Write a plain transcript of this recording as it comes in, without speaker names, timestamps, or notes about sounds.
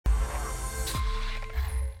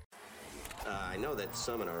know that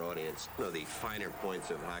some in our audience know the finer points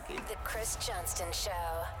of hockey. The Chris Johnston Show.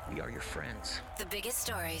 We are your friends. The biggest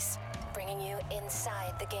stories, bringing you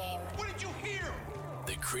inside the game. What did you hear?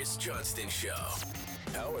 The Chris Johnston Show.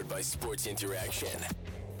 Powered by Sports Interaction.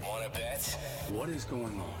 Want to bet? What is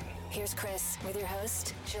going on? Here's Chris with your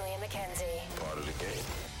host, Julian McKenzie. Part of the game.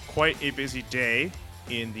 Quite a busy day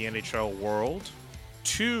in the NHL world.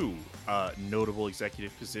 Two notable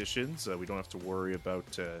executive positions. We don't have to worry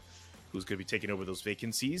about who's going to be taking over those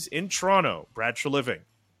vacancies. In Toronto, Brad Treliving,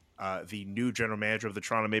 the new general manager of the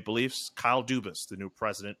Toronto Maple Leafs. Kyle Dubas, the new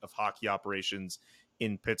president of hockey operations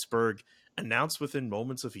in Pittsburgh, announced within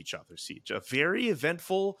moments of each other's siege. A very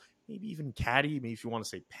eventful, maybe even catty, maybe if you want to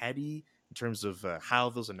say petty, in terms of how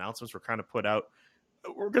those announcements were kind of put out.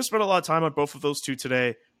 We're going to spend a lot of time on both of those two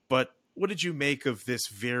today, but what did you make of this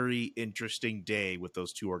very interesting day with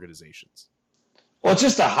those two organizations? Well, it's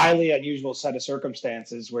just a highly unusual set of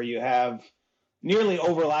circumstances where you have nearly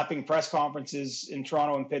overlapping press conferences in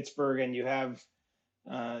Toronto and Pittsburgh, and you have,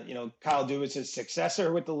 Kyle Dubas'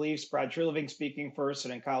 successor with the Leafs, Brad Treliving speaking first,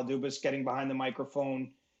 and then Kyle Dubas getting behind the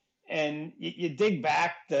microphone. And you dig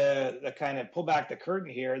back the kind of pull back the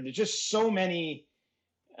curtain here. There's just so many,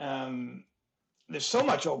 there's so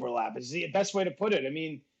much overlap is the best way to put it. I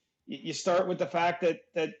mean, you start with the fact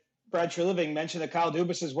that Brad Treliving mentioned that Kyle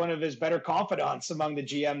Dubas is one of his better confidants among the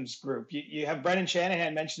GM's group. You have Brendan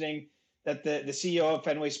Shanahan mentioning that the CEO of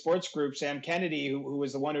Fenway Sports Group, Sam Kennedy, who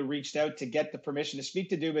was the one who reached out to get the permission to speak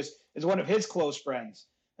to Dubas, is one of his close friends.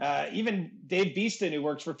 Even Dave Beeston, who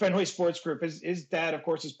works for Fenway Sports Group, his dad, of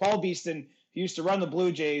course, is Paul Beeston, who used to run the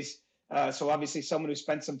Blue Jays. So obviously someone who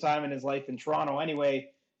spent some time in his life in Toronto.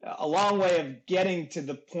 Anyway, a long way of getting to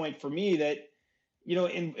the point for me that,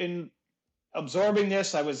 in absorbing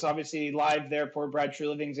this, I was obviously live there for Brad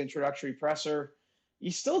Treliving's introductory presser.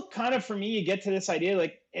 You still kind of, for me, you get to this idea,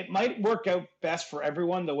 like it might work out best for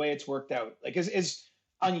everyone the way it's worked out. Like as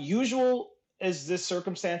unusual as this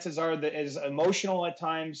circumstances are, that as emotional at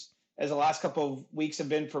times as the last couple of weeks have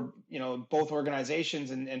been for, both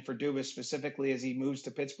organizations and for Dubas specifically as he moves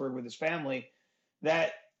to Pittsburgh with his family,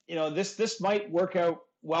 that, this might work out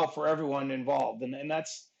well for everyone involved. And that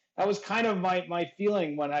was kind of my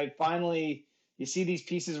feeling when I finally, you see these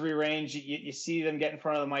pieces rearranged, you see them get in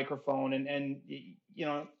front of the microphone. And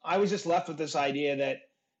I was just left with this idea that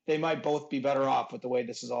they might both be better off with the way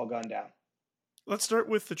this has all gone down. Let's start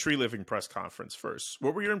with the Treliving press conference first.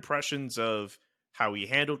 What were your impressions of how he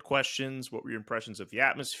handled questions? What were your impressions of the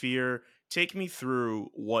atmosphere? Take me through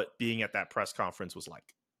what being at that press conference was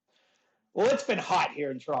like. Well, it's been hot here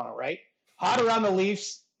in Toronto, right? Hot around the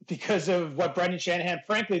Leafs because of what Brendan Shanahan,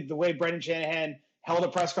 frankly, the way Brendan Shanahan held a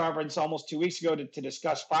press conference almost 2 weeks ago to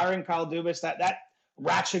discuss firing Kyle Dubas, that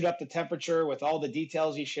ratcheted up the temperature with all the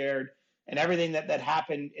details he shared and everything that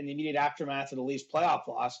happened in the immediate aftermath of the Leafs playoff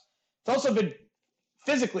loss. It's also been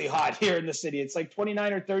physically hot here in the city. It's like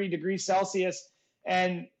 29 or 30 degrees Celsius.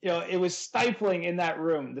 And, it was stifling in that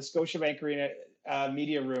room, the Scotiabank Arena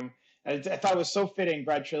media room. And I thought it was so fitting,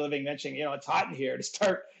 Brad Treliving mentioning, it's hot in here to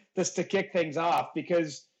start this, to kick things off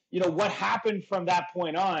because, what happened from that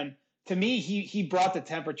point on, to me, he brought the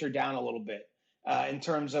temperature down a little bit in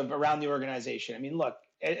terms of around the organization. I mean, look,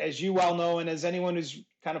 as you well know, and as anyone who's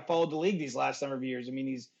kind of followed the league these last number of years, I mean,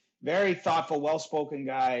 he's very thoughtful, well-spoken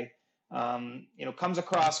guy, comes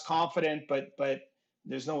across confident, but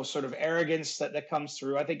there's no sort of arrogance that comes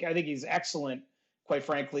through. I think he's excellent, quite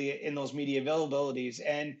frankly, in those media availabilities.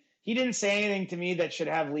 And he didn't say anything to me that should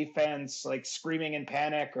have Leaf fans like screaming in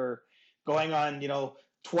panic or going on,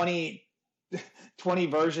 20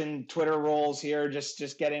 version Twitter rolls here,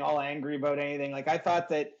 just getting all angry about anything. Like I thought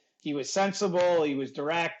that he was sensible, he was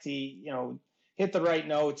direct, he, hit the right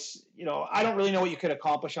notes. I don't really know what you could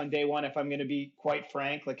accomplish on day one if I'm going to be quite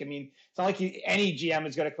frank. Like, I mean, it's not like any GM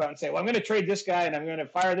is going to come out and say, well, I'm going to trade this guy and I'm going to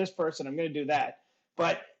fire this person. I'm going to do that.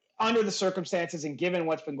 But under the circumstances and given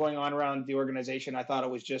what's been going on around the organization, I thought it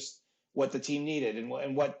was just what the team needed and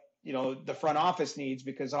what, the front office needs,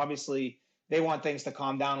 because obviously they want things to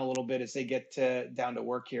calm down a little bit as they get down to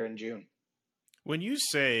work here in June. When you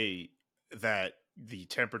say that the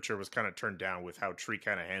temperature was kind of turned down with how Tree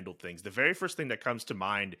kind of handled things, the very first thing that comes to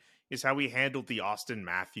mind is how he handled the Austin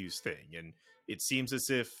Matthews thing. And it seems as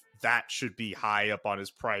if that should be high up on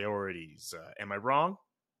his priorities. Am I wrong?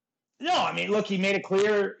 No, I mean, look, he made it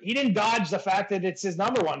clear. He didn't dodge the fact that it's his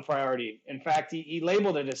number one priority. In fact, he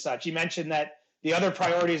labeled it as such. He mentioned that the other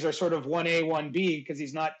priorities are sort of 1A, 1B, because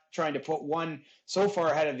he's not trying to put one so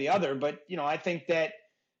far ahead of the other. But, I think that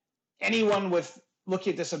anyone with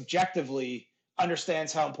looking at this objectively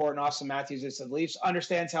understands how important Austin Matthews is to the Leafs,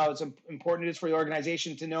 understands how important it is for the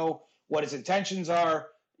organization to know what his intentions are,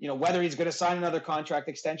 whether he's going to sign another contract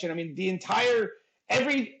extension. I mean, the entire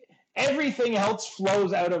everything else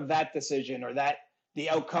flows out of that decision or the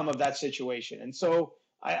outcome of that situation. And so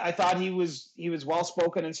I thought he was well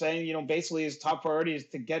spoken in saying, basically his top priority is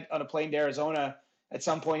to get on a plane to Arizona at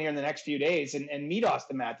some point here in the next few days and meet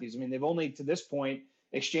Austin Matthews. I mean, they've only to this point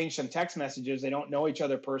exchanged some text messages. They don't know each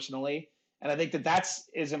other personally. And I think that's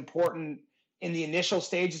as important in the initial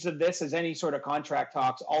stages of this as any sort of contract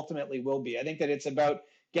talks ultimately will be. I think that it's about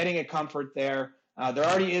getting a comfort there. There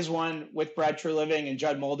already is one with Brad Treliving and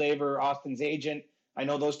Judd Moldaver, Austin's agent. I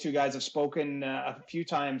know those two guys have spoken a few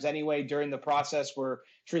times anyway during the process where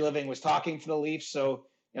Treliving was talking for the Leafs. So,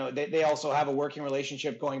 they also have a working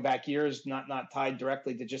relationship going back years, not tied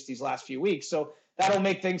directly to just these last few weeks. So that'll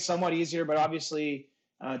make things somewhat easier. But obviously,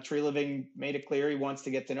 Treliving made it clear he wants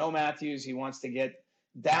to get to know Matthews. He wants to get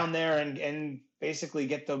down there and basically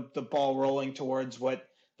get the ball rolling towards what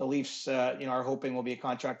the Leafs, are hoping will be a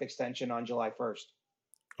contract extension on July 1st.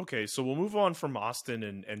 Okay, so we'll move on from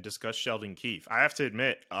Austin and discuss Sheldon Keefe. I have to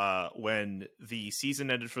admit, when the season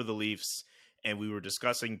ended for the Leafs and we were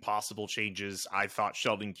discussing possible changes, I thought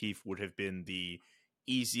Sheldon Keefe would have been the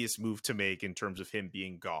easiest move to make in terms of him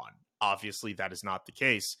being gone. Obviously, that is not the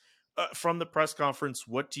case. From the press conference,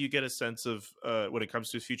 what do you get a sense of when it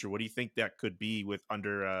comes to his future? What do you think that could be with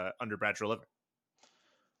under Brad Treliving?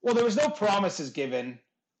 Well, there was no promises given,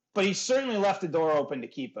 but he certainly left the door open to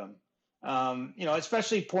keep him.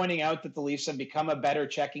 Especially pointing out that the Leafs have become a better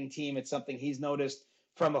checking team. It's something he's noticed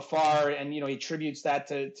from afar, and he attributes that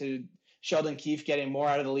to Sheldon Keefe getting more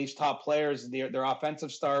out of the Leafs' top players, their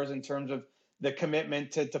offensive stars, in terms of the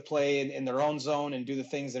commitment to play in their own zone and do the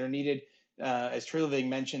things that are needed, as Treliving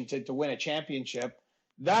mentioned, to win a championship.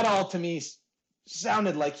 That all to me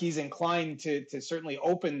sounded like he's inclined to certainly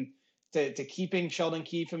open to keeping Sheldon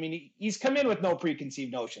Keefe. I mean, he's come in with no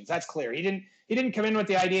preconceived notions. That's clear. He didn't come in with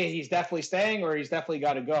the idea he's definitely staying or he's definitely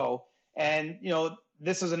got to go. And,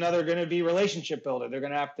 this is another going to be relationship builder. They're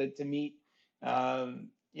going to have to meet,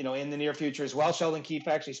 in the near future as well. Sheldon Keefe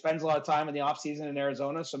actually spends a lot of time in the offseason in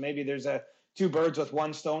Arizona. So maybe there's a two birds with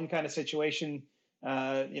one stone kind of situation,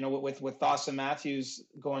 with Austin Matthews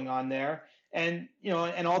going on there. And,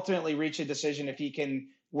 and ultimately reach a decision if he can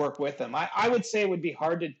work with them. I would say it would be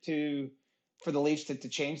hard for the Leafs to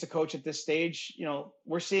change the coach at this stage.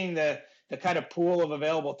 We're seeing the kind of pool of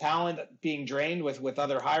available talent being drained with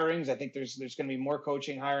other hirings. I think there's going to be more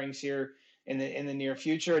coaching hirings here in the near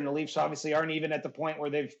future. And the Leafs obviously aren't even at the point where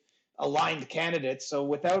they've aligned candidates. So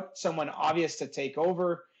without someone obvious to take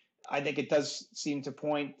over, I think it does seem to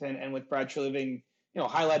point, and with Brad Treliving,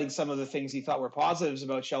 highlighting some of the things he thought were positives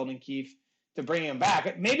about Sheldon Keefe, to bring him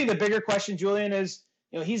back. Maybe the bigger question, Julian, is,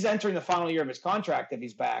 he's entering the final year of his contract if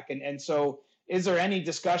he's back. And so is there any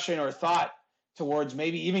discussion or thought towards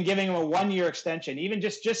maybe even giving him a 1-year extension, even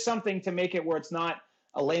just something to make it where it's not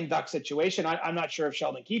a lame duck situation? I'm not sure if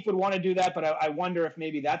Sheldon Keefe would want to do that, but I wonder if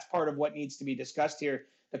maybe that's part of what needs to be discussed here.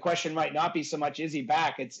 The question might not be so much, is he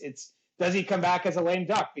back? It's does he come back as a lame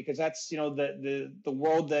duck? Because that's, the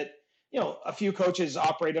world that, a few coaches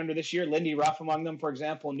operate under this year, Lindy Ruff among them, for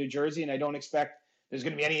example, in New Jersey. And I don't expect there's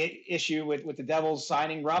going to be any issue with the Devils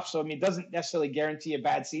signing Ruff. So, it doesn't necessarily guarantee a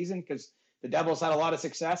bad season because the Devils had a lot of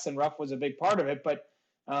success and Ruff was a big part of it. But,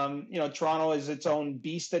 Toronto is its own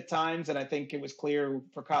beast at times. And I think it was clear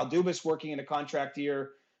for Kyle Dubas working in a contract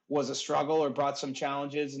year was a struggle or brought some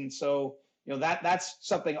challenges. And so, that's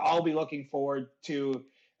something I'll be looking forward to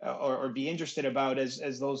or be interested about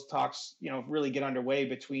as those talks, really get underway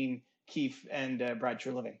between Keefe and Brad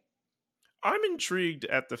Treliving. I'm intrigued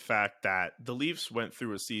at the fact that the Leafs went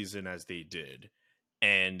through a season as they did,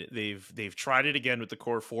 and they've tried it again with the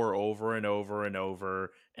core four over and over and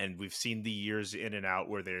over, and we've seen the years in and out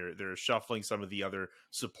where they're shuffling some of the other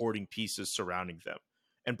supporting pieces surrounding them.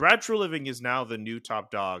 And Brad Treliving is now the new top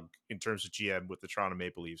dog in terms of GM with the Toronto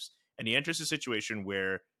Maple Leafs, and he enters a situation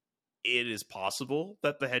where it is possible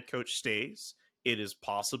that the head coach stays. It is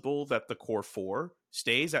possible that the core four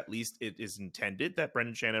stays. At least it is intended that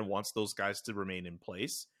Brendan Shanahan wants those guys to remain in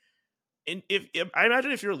place. And if I imagine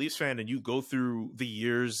if you're a Leafs fan and you go through the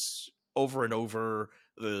years over and over,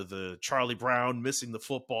 the Charlie Brown missing the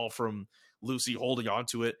football from Lucy holding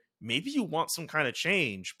onto it, maybe you want some kind of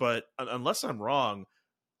change. But unless I'm wrong,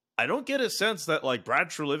 I don't get a sense that like Brad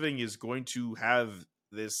Treliving is going to have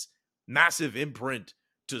this massive imprint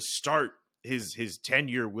to start his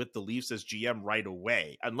tenure with the Leafs as GM right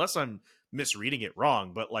away, unless I'm misreading it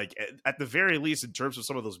wrong. But like at the very least, in terms of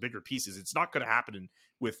some of those bigger pieces, it's not going to happen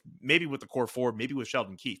with the core four, maybe with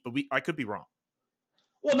Sheldon Keefe, but I could be wrong.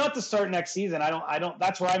 Well, not to start next season. I don't,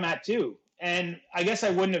 that's where I'm at too. And I guess I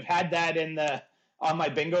wouldn't have had that in the on my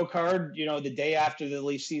bingo card, the day after the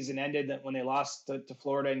Leafs season ended, that when they lost to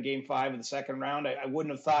Florida in Game 5 of the second round, I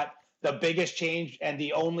wouldn't have thought the biggest change and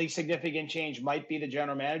the only significant change might be the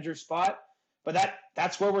general manager spot. But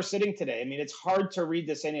that's where we're sitting today. I mean, it's hard to read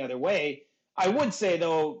this any other way. I would say,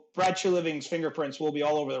 though, Brad Treliving's fingerprints will be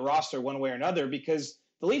all over the roster one way or another, because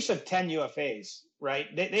the Leafs have 10 UFAs,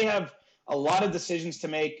 right? They have a lot of decisions to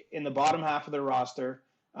make in the bottom half of their roster.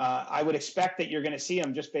 I would expect that you're going to see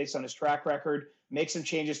him, just based on his track record, make some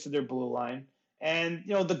changes to their blue line. And,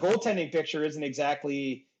 the goaltending picture isn't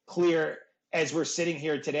exactly clear as we're sitting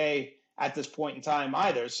here today at this point in time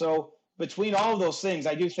either. So between all of those things,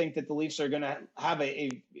 I do think that the Leafs are going to have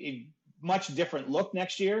a much different look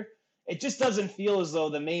next year. It just doesn't feel as though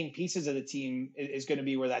the main pieces of the team is going to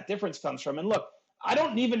be where that difference comes from. And look, I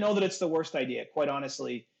don't even know that it's the worst idea, quite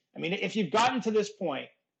honestly. I mean, if you've gotten to this point,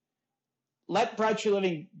 let Brad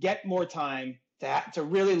Treliving get more time to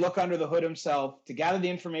really look under the hood himself, to gather the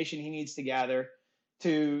information he needs to gather,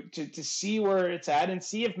 to see where it's at, and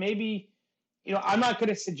see if maybe, I'm not going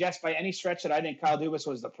to suggest by any stretch that I think Kyle Dubas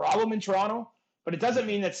was the problem in Toronto, but it doesn't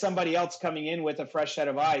mean that somebody else coming in with a fresh set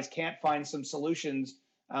of eyes can't find some solutions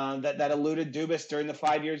that eluded Dubas during the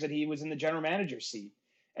 5 years that he was in the general manager's seat.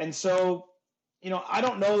 And so, I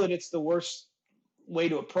don't know that it's the worst way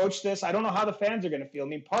to approach this. I don't know how the fans are going to feel. I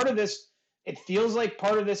mean, part of this, it feels like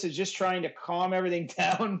part of this is just trying to calm everything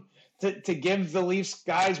down to give the Leafs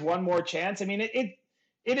guys one more chance. I mean,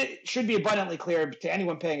 it should be abundantly clear to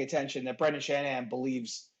anyone paying attention that Brendan Shanahan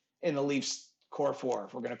believes in the Leafs core four,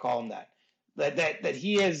 if we're going to call him that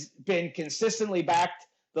he has been consistently backed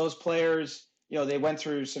those players. They went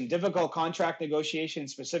through some difficult contract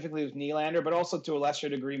negotiations, specifically with Nylander, but also to a lesser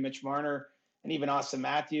degree, Mitch Marner and even Austin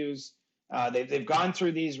Matthews. They've gone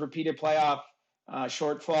through these repeated playoff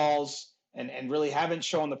shortfalls and really haven't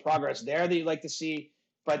shown the progress there that you'd like to see.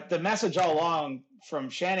 But the message all along from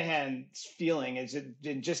Shanahan's feeling is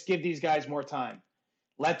just give these guys more time.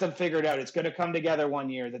 Let them figure it out. It's going to come together one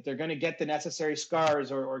year, that they're going to get the necessary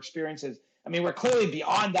scars or experiences. I mean, we're clearly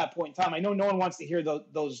beyond that point in time. I know no one wants to hear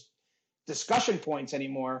those discussion points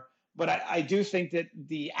anymore, but I do think that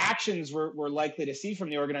the actions we're likely to see from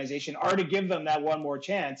the organization are to give them that one more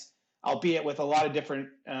chance, albeit with a lot of different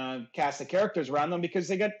cast of characters around them, because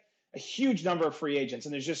they got a huge number of free agents,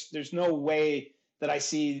 and there's no way that I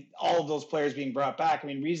see all of those players being brought back. I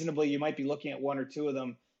mean, reasonably, you might be looking at one or two of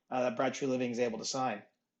them that Brad Treliving is able to sign.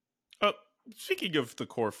 Speaking of the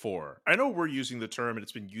core four, I know we're using the term and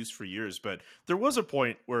it's been used for years, but there was a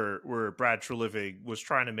point where Brad Treliving was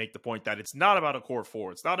trying to make the point that it's not about a core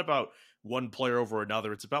four. It's not about one player over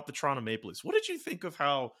another. It's about the Toronto Maple Leafs. What did you think of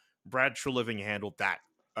how Brad Treliving handled that?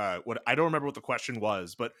 What I don't remember what the question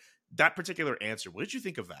was, but that particular answer, what did you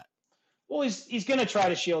think of that? Well, he's going to try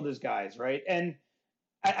to shield his guys, right? And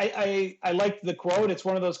I liked the quote. It's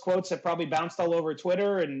one of those quotes that probably bounced all over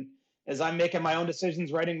Twitter, and as I'm making my own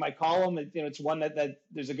decisions, writing my column, it's one that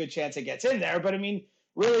there's a good chance it gets in there. But I mean,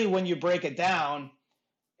 really, when you break it down,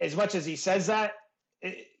 as much as he says that,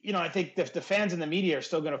 I think the fans and the media are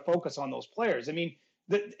still going to focus on those players. I mean,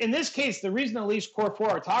 in this case, the reason the Leafs core four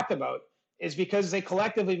are talked about is because they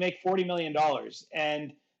collectively make $40 million.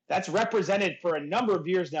 And that's represented for a number of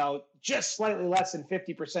years now, just slightly less than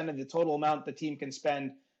 50% of the total amount the team can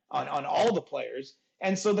spend on all the players.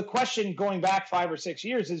 And so the question going back 5 or 6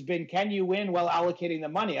 years has been, can you win while allocating the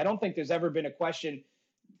money? I don't think there's ever been a question,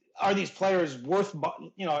 are these players worth,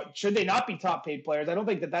 should they not be top paid players? I don't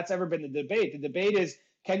think that's ever been the debate. The debate is,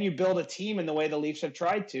 can you build a team in the way the Leafs have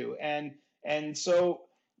tried to? And so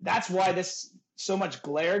that's why this so much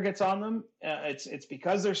glare gets on them. It's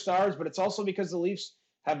because they're stars, but it's also because the Leafs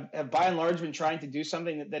have by and large been trying to do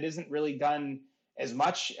something that isn't really done as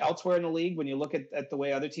much elsewhere in the league when you look at the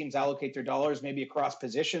way other teams allocate their dollars, maybe across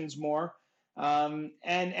positions more. And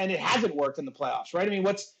it hasn't worked in the playoffs, right? I mean,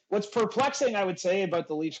 what's perplexing, I would say, about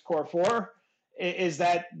the Leafs core four is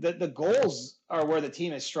that the goals are where the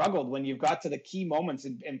team has struggled when you've got to the key moments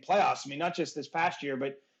in playoffs. I mean, not just this past year,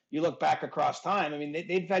 but you look back across time. I mean,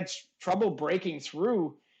 they've had trouble breaking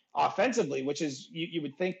through offensively, which is, you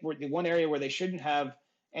would think, the one area where they shouldn't have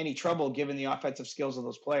any trouble given the offensive skills of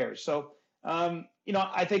those players. So,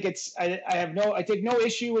 I think I take no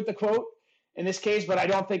issue with the quote in this case, but I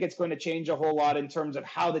don't think it's going to change a whole lot in terms of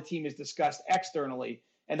how the team is discussed externally.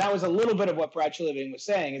 And that was a little bit of what Brad Treliving was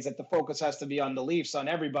saying, is that the focus has to be on the Leafs, on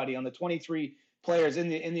everybody, on the 23 players in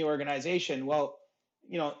the organization. Well,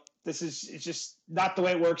 it's just not the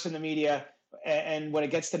way it works in the media. And when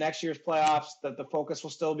it gets to next year's playoffs, the focus will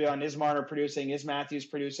still be on, is Marner producing? Is Matthews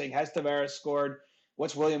producing? Has Tavares scored?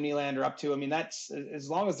 What's William Nylander up to? I mean, that's, as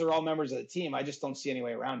long as they're all members of the team, I just don't see any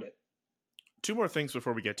way around it. Two more things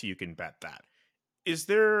before we get to You Can Bet That. Is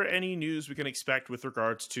there any news we can expect with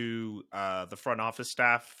regards to the front office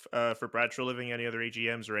staff for Brad Treliving, any other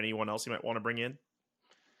AGMs or anyone else you might want to bring in?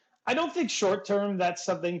 I don't think short term that's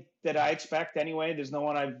something that I expect anyway. There's no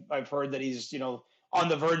one I've heard that he's on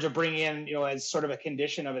the verge of bringing in as sort of a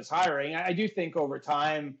condition of his hiring. I do think over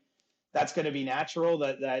time that's going to be natural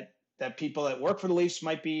that people that work for the Leafs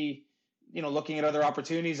might be looking at other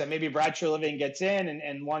opportunities, that maybe Brad Treliving gets in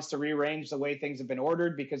and wants to rearrange the way things have been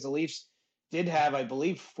ordered, because the Leafs did have, I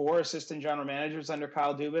believe, 4 assistant general managers under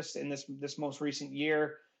Kyle Dubas in this most recent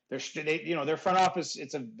year. Their front office,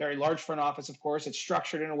 it's a very large front office, of course. It's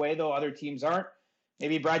structured in a way, though, other teams aren't.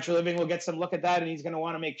 Maybe Brad Treliving will get some look at that, and he's going to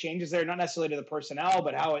want to make changes there, not necessarily to the personnel,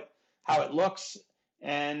 but how it looks.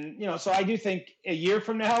 And, so I do think a year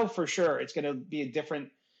from now, for sure, it's going to be a different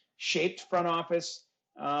shaped front office.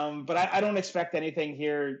 But I don't expect anything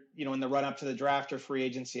here, in the run up to the draft or free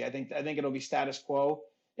agency. I think it'll be status quo,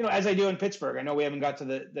 as I do in Pittsburgh. I know we haven't got to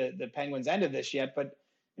the Penguins' end of this yet, but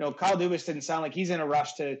Kyle Dubas didn't sound like he's in a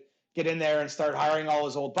rush to get in there and start hiring all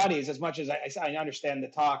his old buddies. As much as I understand the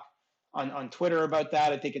talk on Twitter about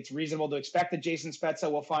that, I think it's reasonable to expect that Jason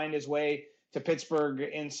Spezza will find his way to Pittsburgh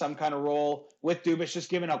in some kind of role with Dubas, just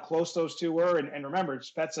given how close those two were. And remember,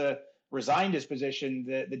 Spezza resigned his position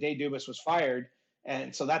the day Dubas was fired.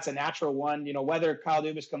 And so that's a natural one. Whether Kyle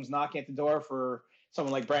Dubas comes knocking at the door for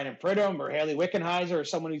someone like Brandon Pridham or Haley Wickenheiser or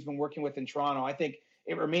someone who's been working with in Toronto, I think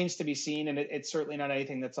it remains to be seen. And it's certainly not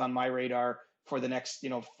anything that's on my radar for the next,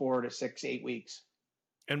 4 to 6, 8 weeks.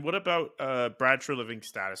 And what about Brad Treliving's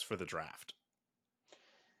status for the draft?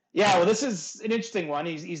 Yeah, well, this is an interesting one.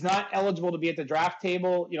 He's not eligible to be at the draft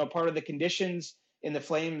table. Part of the conditions in the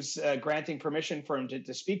Flames granting permission for him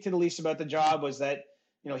to speak to the Leafs about the job was that,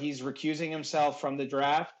 he's recusing himself from the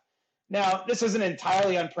draft. Now, this isn't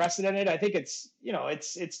entirely unprecedented. I think it's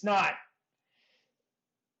not.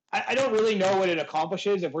 I don't really know what it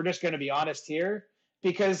accomplishes, if we're just going to be honest here,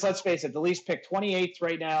 because let's face it, the Leafs pick 28th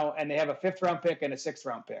right now, and they have a 5th round pick and a 6th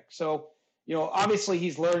round pick. So, obviously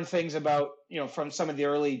he's learned things about, from some of the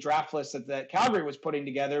early draft lists that Calgary was putting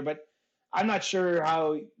together, but I'm not sure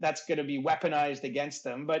how that's going to be weaponized against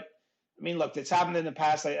them. But I mean, look, it's happened in the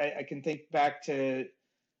past. I can think back to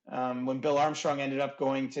when Bill Armstrong ended up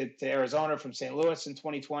going to Arizona from St. Louis in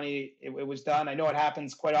 2020. It was done. I know it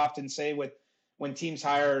happens quite often, say, when teams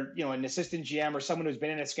hire, an assistant GM or someone who's been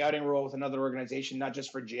in a scouting role with another organization, not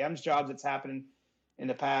just for GM's jobs. It's happened in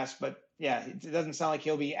the past. But yeah, it doesn't sound like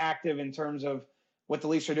he'll be active in terms of what the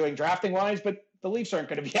Leafs are doing drafting wise, but the Leafs aren't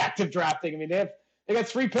going to be active drafting. I mean, they got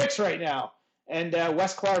 3 picks right now. And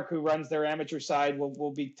Wes Clark, who runs their amateur side,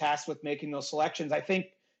 will be tasked with making those selections. I think,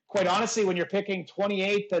 quite honestly, when you're picking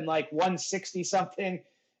 28th and like 160 something,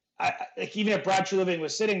 even if Brad Treliving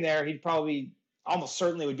was sitting there, he'd probably almost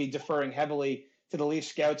certainly would be deferring heavily to the Leafs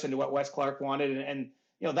scouts and to what Wes Clark wanted. And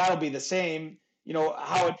that'll be the same.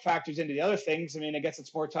 How it factors into the other things. I mean, I guess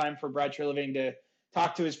it's more time for Brad Treliving to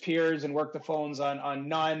talk to his peers and work the phones on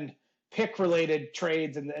non-pick related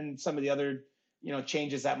trades and some of the other,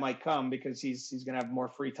 changes that might come, because he's going to have more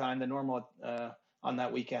free time than normal on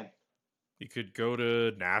that weekend. He could go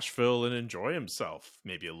to Nashville and enjoy himself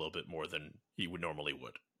maybe a little bit more than he would normally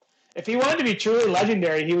would. If he wanted to be truly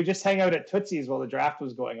legendary, he would just hang out at Tootsie's while the draft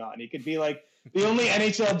was going on. He could be like the only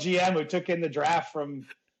NHL GM who took in the draft from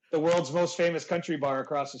the world's most famous country bar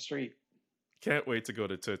across the street. Can't wait to go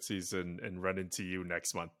to Tootsie's and run into you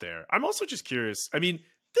next month there. I'm also just curious. I mean,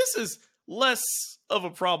 this is less of a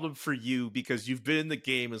problem for you because you've been in the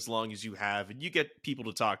game as long as you have, and you get people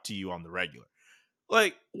to talk to you on the regular.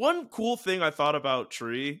 Like, one cool thing I thought about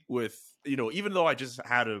Tree with, even though I just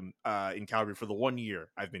had him in Calgary for the 1 year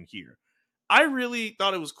I've been here, I really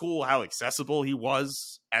thought it was cool how accessible he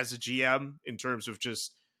was as a GM in terms of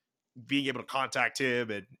just being able to contact him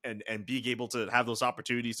and being able to have those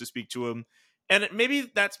opportunities to speak to him. And maybe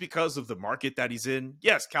that's because of the market that he's in.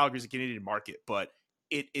 Yes, Calgary's a Canadian market, but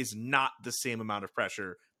it is not the same amount of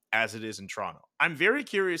pressure as it is in Toronto. I'm very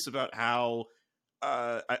curious about how,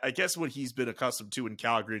 I guess what he's been accustomed to in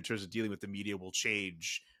Calgary in terms of dealing with the media will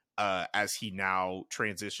change as he now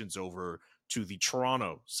transitions over to the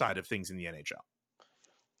Toronto side of things in the NHL.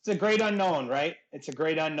 It's a great unknown, right? It's a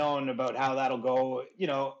great unknown about how that'll go.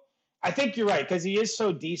 I think you're right, because he is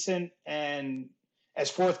so decent and as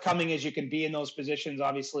forthcoming as you can be in those positions.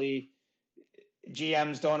 Obviously,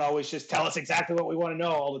 GMs don't always just tell us exactly what we want to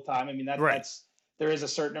know all the time. I mean, there is a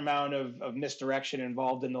certain amount of misdirection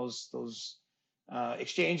involved in those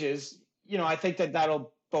exchanges. I think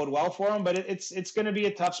that'll bode well for him, but it's going to be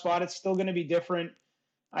a tough spot. It's still going to be different.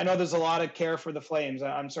 I know there's a lot of care for the Flames.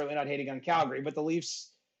 I'm certainly not hating on Calgary, but the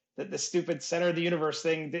Leafs, the stupid center of the universe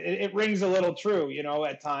thing, it rings a little true,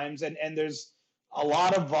 at times. And there's a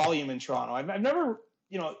lot of volume in Toronto. I've never,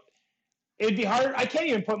 it'd be hard. I can't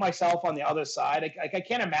even put myself on the other side. I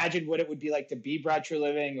can't imagine what it would be like to be Brad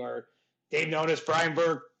Treliving or Dave Notice, Brian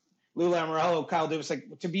Burke, Lou Lamoriello, Kyle Dubas,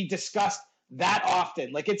 like to be discussed that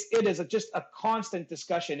often. Like it is just a constant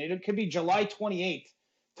discussion. It could be July 28th.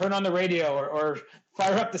 Turn on the radio or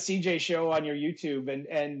fire up the CJ show on your YouTube,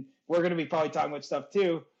 and we're going to be probably talking about stuff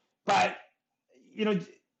too. But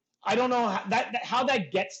I don't know how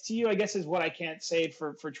that gets to you, I guess, is what I can't say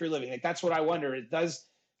for Treliving. Like that's what I wonder. Does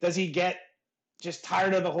he get just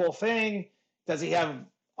tired of the whole thing? Does he have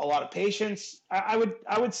a lot of patience? I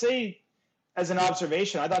would say, as an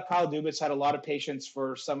observation, I thought Kyle Dubas had a lot of patience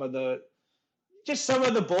for some of the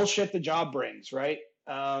bullshit the job brings, right?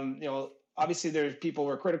 Obviously there's people who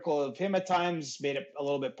were critical of him at times, made it a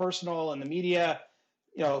little bit personal in the media,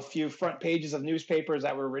 a few front pages of newspapers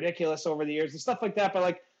that were ridiculous over the years and stuff like that. But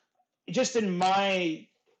like, just in my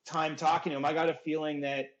time talking to him, I got a feeling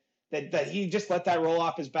that he just let that roll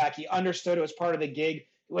off his back. He understood it was part of the gig.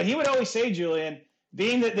 What he would always say, Julian,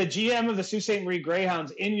 being the GM of the Sault Ste. Marie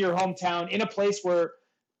Greyhounds in your hometown, in a place where,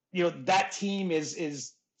 that team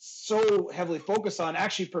is so heavily focused on,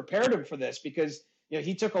 actually prepared him for this because,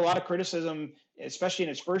 he took a lot of criticism, especially in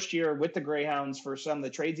his first year with the Greyhounds for some of the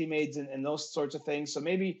trades he made and those sorts of things. So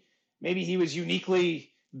maybe he was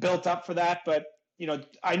uniquely built up for that. But,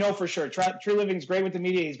 I know for sure Treliving's great with the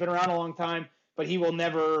media. He's been around a long time, but he will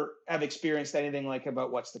never have experienced anything like about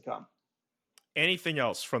what's to come. Anything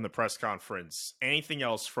else from the press conference? Anything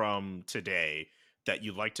else from today that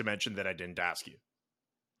you'd like to mention that I didn't ask you?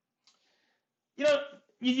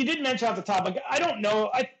 You did mention off the top. Like, I don't know.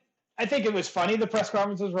 I think it was funny. The press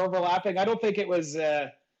conferences were overlapping. I don't think it was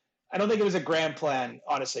a grand plan,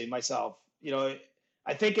 honestly, myself. I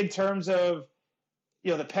think in terms of,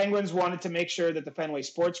 the Penguins wanted to make sure that the Fenway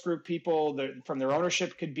Sports Group people from their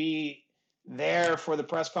ownership could be there for the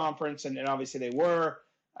press conference, and obviously they were.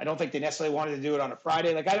 I don't think they necessarily wanted to do it on a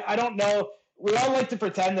Friday. Like I don't know. We all like to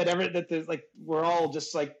pretend that we're all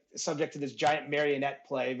just like subject to this giant marionette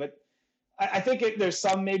play, but I think there's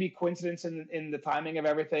some maybe coincidence in the timing of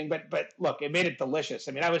everything. But look, it made it delicious.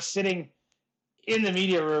 I mean, I was sitting in the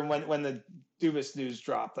media room when the Dubas news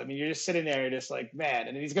dropped. I mean, you're just sitting there, you're just like, man,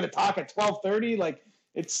 and he's going to talk at 12:30. Like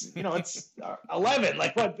it's 11.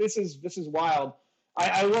 Like what? This is wild.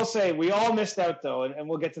 I will say we all missed out though, and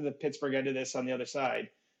we'll get to the Pittsburgh end of this on the other side.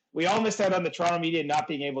 We all missed out on the Toronto media not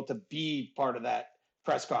being able to be part of that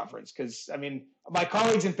press conference. Because, I mean, my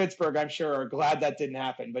colleagues in Pittsburgh, I'm sure, are glad that didn't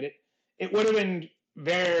happen. But it would have been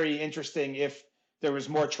very interesting if there was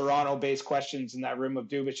more Toronto-based questions in that room of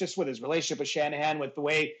Dubas, just with his relationship with Shanahan, with the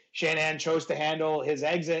way Shanahan chose to handle his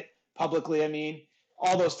exit publicly. I mean,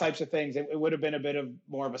 all those types of things. It would have been a bit of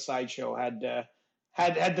more of a sideshow had the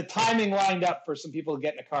timing lined up for some people to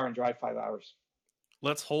get in a car and drive 5 hours.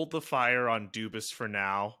 Let's hold the fire on Dubas for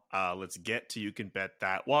now. Let's get to You Can Bet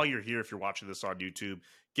That. While you're here, if you're watching this on YouTube,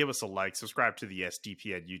 give us a like, subscribe to the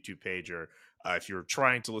SDPN YouTube page, or if you're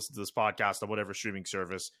trying to listen to this podcast on whatever streaming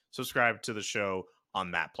service, subscribe to the show on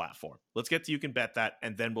that platform. Let's get to You Can Bet That,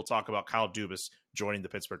 and then we'll talk about Kyle Dubas joining the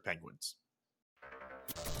Pittsburgh Penguins.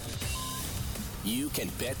 You Can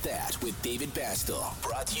Bet That with David Bastel.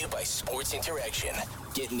 Brought to you by Sports Interaction.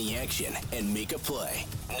 Get in the action and make a play.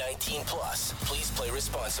 19 plus. Please play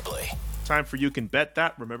responsibly. Time for You Can Bet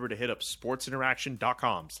That. Remember to hit up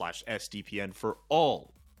sportsinteraction.com/SDPN for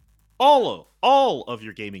all of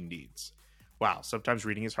your gaming needs. Wow, sometimes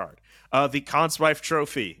reading is hard. The Conn Smythe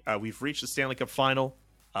Trophy. We've reached the Stanley Cup final.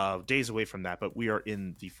 Days away from that, but we are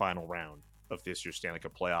in the final round of this year's Stanley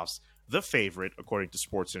Cup playoffs. The favorite, according to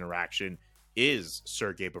Sports Interaction, is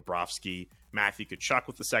Sergei Bobrovsky. Matthew Tkachuk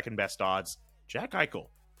with the second best odds. Jack Eichel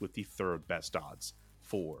with the third best odds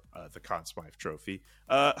for the Conn Smythe Trophy.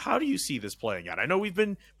 How do you see this playing out? I know we've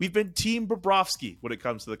been Team Bobrovsky when it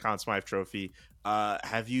comes to the Conn Smythe Trophy.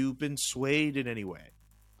 Have you been swayed in any way?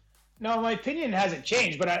 No, my opinion hasn't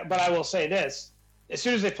changed, but I will say this: as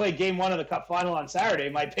soon as they play Game 1 of the Cup final on Saturday,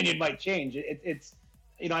 my opinion might change. It's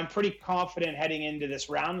I'm pretty confident heading into this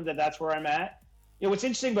round that's where I'm at. What's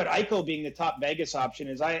interesting about Eichel being the top Vegas option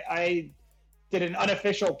is I did an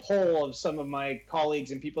unofficial poll of some of my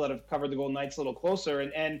colleagues and people that have covered the Golden Knights a little closer,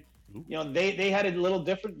 and they had a little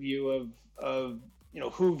different view of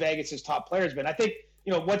who Vegas's top player has been. I think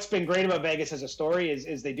what's been great about Vegas as a story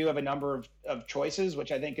is they do have a number of choices,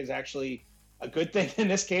 which I think is actually a good thing in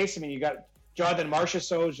this case. I mean, you got Jonathan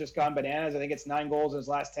Marchessault's just gone bananas. I think it's 9 goals in his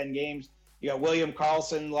last 10 games. You got William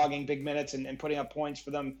Karlsson logging big minutes and putting up points for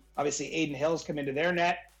them. Obviously, Aiden Hill's come into their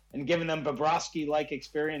net and given them Bobrovsky-like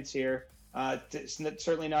experience here.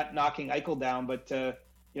 Certainly not knocking Eichel down, but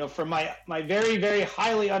from my very, very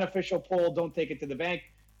highly unofficial poll, don't take it to the bank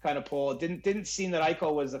kind of poll, it didn't seem that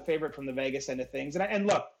Eichel was the favorite from the Vegas end of things. And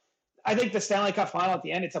look, I think the Stanley Cup final at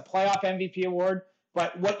the end, it's a playoff MVP award,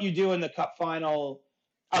 but what you do in the Cup final,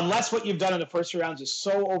 unless what you've done in the first 3 rounds is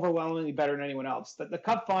so overwhelmingly better than anyone else, the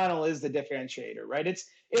Cup final is the differentiator, right?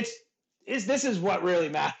 This is what really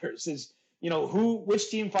matters is, which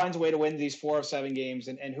team finds a way to win these 4 of 7 games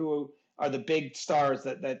and who are the big stars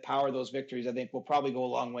that power those victories. I think will probably go a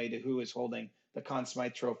long way to who is holding the Conn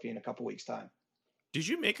Smythe Trophy in a couple weeks' time. Did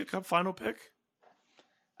you make a Cup final pick?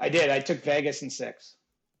 I did. I took Vegas in 6.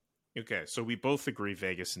 Okay, so we both agree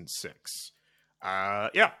Vegas in 6.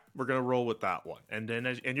 Yeah, we're gonna roll with that one. And then,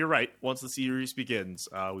 and you're right. Once the series begins,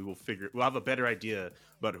 we'll have a better idea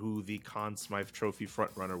about who the Conn Smythe Trophy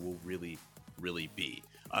frontrunner will really be.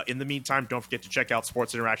 In the meantime, don't forget to check out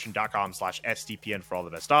sportsinteraction.com/SDPN for all the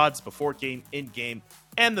best odds, before game, in game,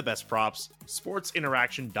 and the best props.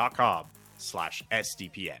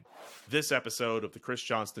 sportsinteraction.com/SDPN. This episode of the Chris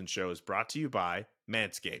Johnston Show is brought to you by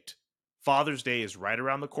Manscaped. Father's Day is right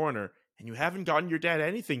around the corner, and you haven't gotten your dad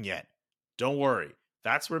anything yet. Don't worry,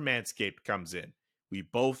 that's where Manscaped comes in. We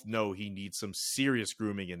both know he needs some serious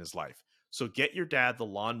grooming in his life. So get your dad the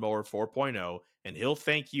Lawnmower 4.0, and he'll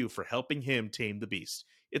thank you for helping him tame the beast.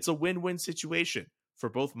 It's a win-win situation for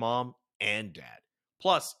both mom and dad.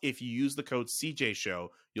 Plus, if you use the code CJSHOW,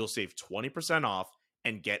 you'll save 20% off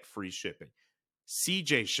and get free shipping.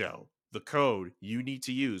 CJSHOW, the code you need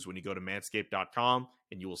to use when you go to manscaped.com,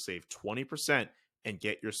 and you will save 20% and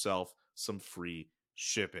get yourself some free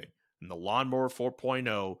shipping. And the Lawnmower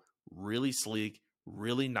 4.0, really sleek,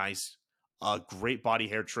 really nice, great body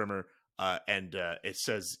hair trimmer, and it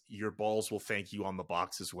says your balls will thank you on the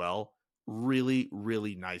box as well. Really,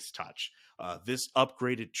 really nice touch. This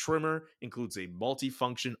upgraded trimmer includes a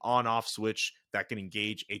multifunction on-off switch that can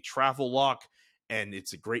engage a travel lock, and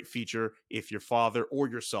it's a great feature if your father or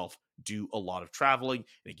yourself do a lot of traveling,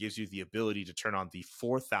 and it gives you the ability to turn on the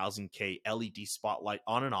 4000K LED spotlight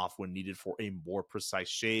on and off when needed for a more precise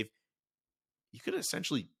shave. You could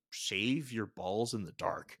essentially shave your balls in the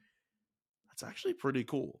dark. That's actually pretty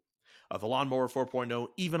cool. The Lawnmower 4.0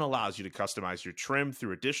 even allows you to customize your trim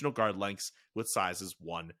through additional guard lengths with sizes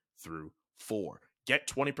 1 through 4. Get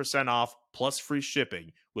 20% off plus free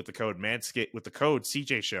shipping with the code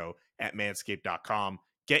CJShow at manscaped.com.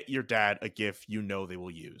 Get your dad a gift you know they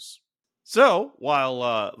will use. So,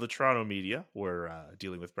 while the Toronto media were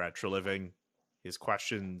dealing with Brad Treliving, the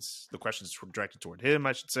questions were directed toward him,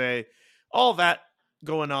 I should say, all that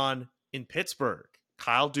going on in Pittsburgh.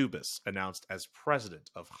 Kyle Dubas announced as president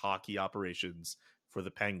of hockey operations for the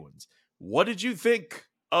Penguins. What did you think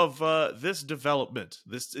of this development?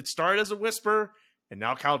 It started as a whisper, and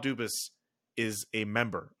now Kyle Dubas is a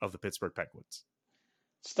member of the Pittsburgh Penguins.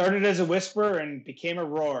 Started as a whisper and became a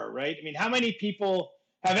roar, right? I mean, how many people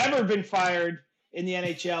have ever been fired in the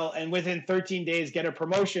NHL and within 13 days get a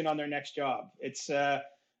promotion on their next job? It's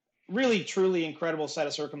really, truly incredible set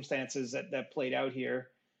of circumstances that played out here.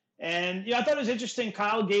 And, I thought it was interesting.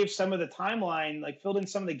 Kyle gave some of the timeline, filled in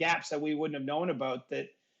some of the gaps that we wouldn't have known about that.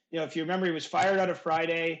 If you remember, he was fired out of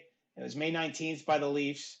Friday. It was May 19th by the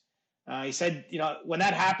Leafs. He said, when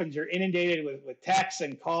that happens, you're inundated with texts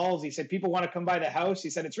and calls. He said, people want to come by the house.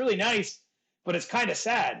 He said, it's really nice, but it's kind of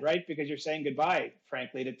sad, right? Because you're saying goodbye,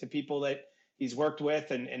 frankly, to people that he's worked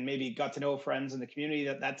with and maybe got to know friends in the community,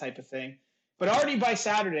 that type of thing. But already by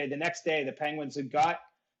Saturday, the next day, the Penguins had got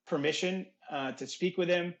permission to speak with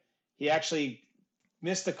him. He actually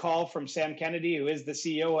missed a call from Sam Kennedy, who is the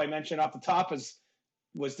CEO I mentioned off the top,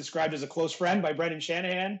 was described as a close friend by Brendan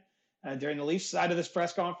Shanahan during the Leafs side of this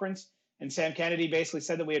press conference. And Sam Kennedy basically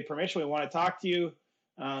said that we had permission. We want to talk to you.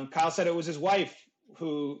 Kyle said it was his wife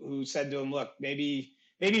who said to him, look, maybe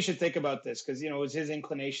you should think about this, because, it was his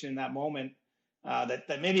inclination in that moment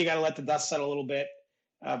that maybe you got to let the dust settle a little bit.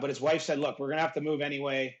 But his wife said, look, we're going to have to move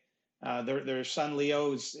anyway. Their son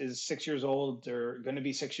Leo is 6 years old, or going to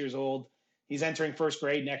be 6 years old. He's entering first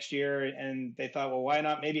grade next year, and they thought, well, why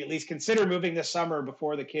not maybe at least consider moving this summer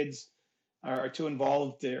before the kids are too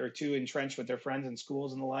involved or too entrenched with their friends and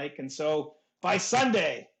schools and the like. And so by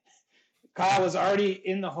Sunday, Kyle was already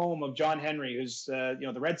in the home of John Henry, who's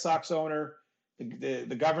the Red Sox owner,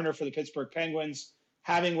 the governor for the Pittsburgh Penguins,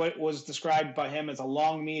 having what was described by him as a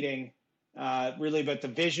long meeting, really about the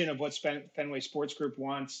vision of what Fenway Sports Group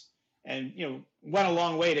wants. And, went a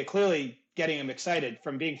long way to clearly getting him excited,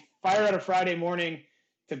 from being fired out of Friday morning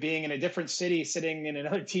to being in a different city, sitting in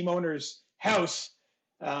another team owner's house.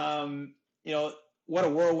 What a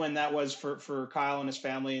whirlwind that was for Kyle and his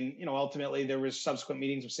family. And, ultimately there was subsequent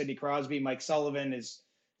meetings with Sidney Crosby, Mike Sullivan, his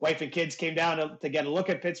wife and kids came down to get a look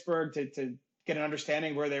at Pittsburgh, to get an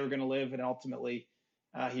understanding where they were going to live. And ultimately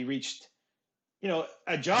he reached,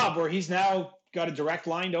 a job where he's now got a direct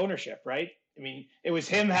line to ownership, right? I mean, it was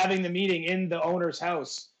him having the meeting in the owner's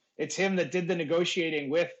house. It's him that did the negotiating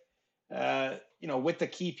with the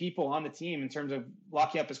key people on the team in terms of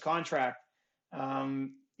locking up his contract.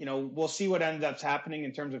 We'll see what ends up happening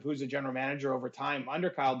in terms of who's the general manager over time under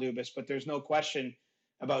Kyle Dubas, but there's no question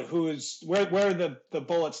about where the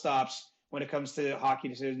bullet stops when it comes to hockey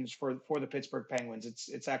decisions for the Pittsburgh Penguins.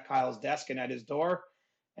 It's at Kyle's desk and at his door,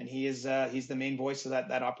 and he's the main voice of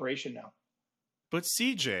that operation now. But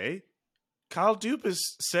CJ, Kyle Dubas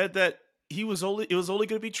said that it was only going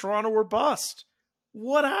to be Toronto or bust.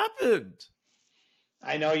 What happened?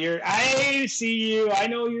 I see you. I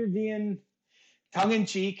know you're being tongue in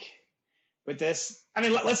cheek with this. I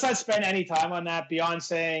mean, let's not spend any time on that beyond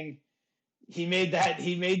saying he made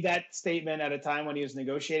that statement at a time when he was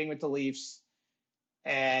negotiating with the Leafs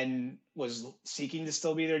and was seeking to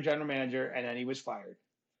still be their general manager, and then he was fired.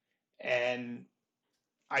 And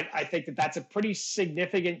I think that that's a pretty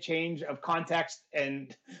significant change of context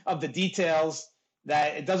and of the details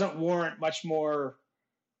that it doesn't warrant much more.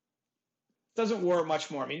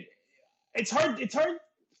 I mean, it's hard.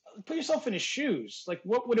 Put yourself in his shoes. Like,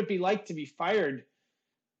 what would it be like to be fired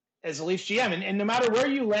as a Leafs GM? And no matter where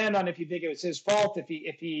you land on if you think it was his fault, if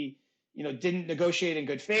he didn't negotiate in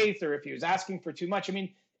good faith, or if he was asking for too much. I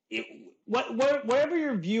mean, whatever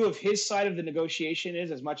your view of his side of the negotiation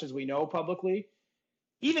is, as much as we know publicly,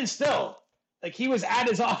 even still, like, he was at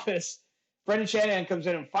his office, Brendan Shanahan comes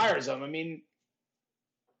in and fires him. I mean,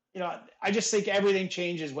 I just think everything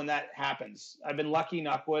changes when that happens. I've been lucky,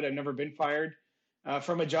 knock wood. I've never been fired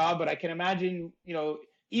from a job, but I can imagine,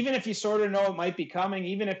 even if you sort of know it might be coming,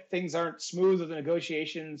 even if things aren't smooth with the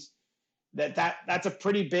negotiations, that's a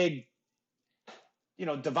pretty big,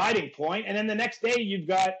 dividing point. And then the next day you've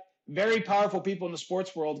got very powerful people in the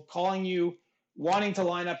sports world calling you, wanting to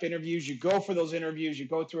line up interviews. You go for those interviews, you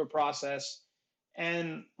go through a process.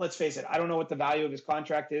 And let's face it, I don't know what the value of his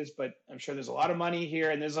contract is, but I'm sure there's a lot of money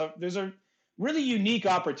here, and there's a really unique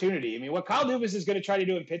opportunity. I mean, what Kyle Dubas is going to try to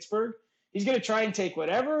do in Pittsburgh, he's going to try and take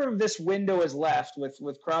whatever of this window is left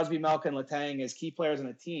with Crosby, Malkin, Letang as key players on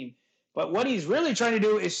the team. But what he's really trying to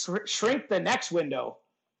do is shrink the next window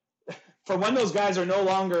for when those guys are no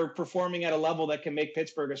longer performing at a level that can make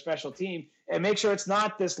Pittsburgh a special team, and make sure it's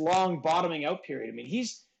not this long bottoming out period. I mean,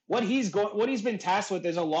 what he's been tasked with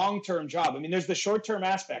is a long-term job. I mean, there's the short-term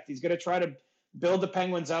aspect. He's going to try to build the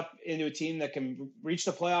Penguins up into a team that can reach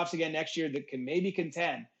the playoffs again next year, that can maybe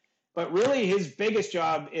contend. But really, his biggest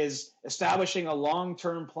job is establishing a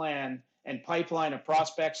long-term plan and pipeline of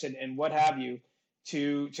prospects and what have you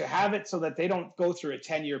to have it so that they don't go through a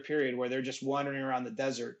 10-year period where they're just wandering around the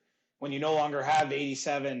desert when you no longer have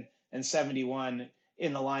 87 and 71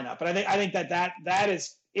 in the lineup. But I think that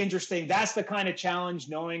is interesting. That's the kind of challenge,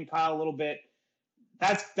 knowing Kyle a little bit.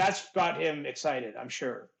 That's got him excited, I'm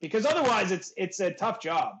sure, because otherwise it's a tough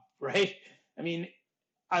job, right? I mean,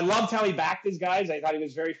 I loved how he backed his guys. I thought he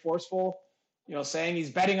was very forceful, saying he's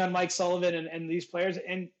betting on Mike Sullivan and these players,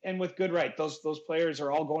 and with good right. Those players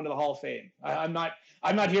are all going to the Hall of Fame. I'm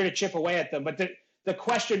not here to chip away at them, but the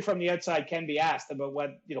question from the outside can be asked about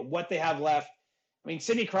what they have left. I mean,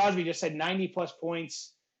 Sidney Crosby just had 90 plus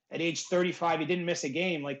points at age 35. He didn't miss a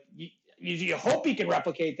game. Like, you hope he can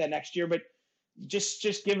replicate that next year, but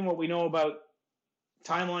just given what we know about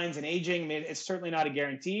timelines and aging, I mean, it's certainly not a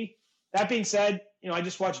guarantee. That being said, I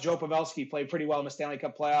just watched Joe Pavelski play pretty well in the Stanley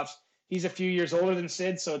Cup playoffs. He's a few years older than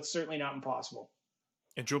Sid, so it's certainly not impossible.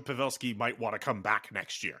 And Joe Pavelski might want to come back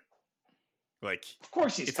next year. Like, of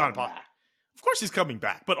course he's coming back. Of course he's coming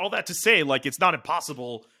back. But all that to say, like, it's not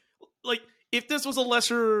impossible. Like, if this was a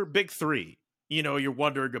lesser big three, you're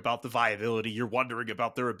wondering about the viability. You're wondering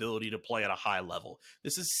about their ability to play at a high level.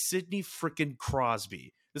 This is Sidney frickin'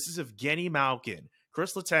 Crosby. This is Evgeny Malkin.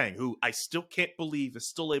 Chris Letang, who I still can't believe is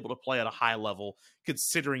still able to play at a high level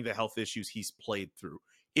considering the health issues he's played through.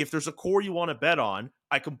 If there's a core you want to bet on,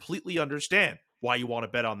 I completely understand why you want to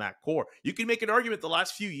bet on that core. You can make an argument the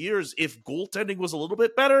last few years, if goaltending was a little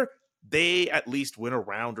bit better, they at least win a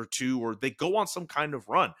round or two, or they go on some kind of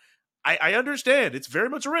run. I understand it's very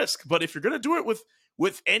much a risk, but if you're going to do it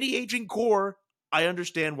with any aging core, I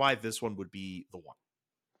understand why this one would be the one.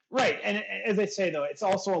 Right. And as I say, though, it's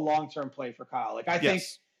also a long-term play for Kyle. Like, I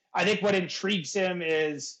think what intrigues him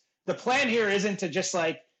is the plan here isn't to just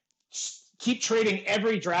like keep trading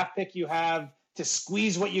every draft pick you have to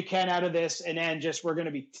squeeze what you can out of this. And then we're going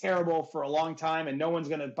to be terrible for a long time and no one's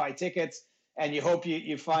going to buy tickets. And you hope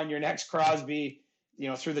you find your next Crosby,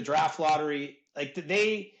 through the draft lottery. Like,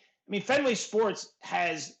 Fenway Sports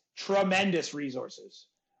has tremendous resources,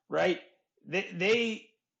 right? the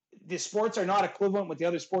sports are not equivalent with the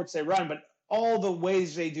other sports they run, but all the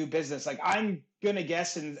ways they do business. Like I'm gonna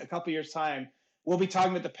guess in a couple years' time, we'll be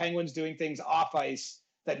talking about the Penguins doing things off ice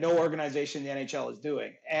that no organization in the NHL is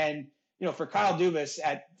doing. And for Kyle Dubas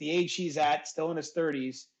at the age he's at, still in his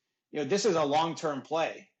 30s, this is a long-term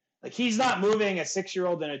play. Like he's not moving a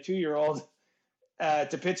 6-year-old and a 2-year-old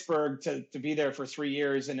to Pittsburgh to be there for 3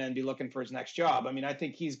 years and then be looking for his next job. I mean, I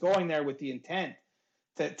think he's going there with the intent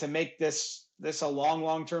to make this a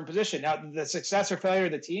long-term position. Now, the success or failure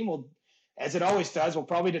of the team will, as it always does, will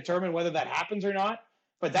probably determine whether that happens or not.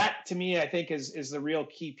 But that, to me, I think is the real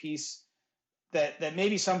key piece that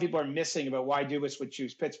maybe some people are missing about why Dubas would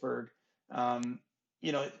choose Pittsburgh.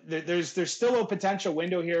 There's still a potential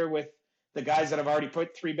window here with the guys that have already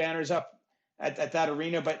put 3 banners up at that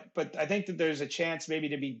arena, but I think that there's a chance maybe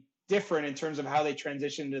to be different in terms of how they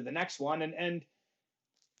transition to the next one. And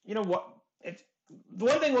you know what? The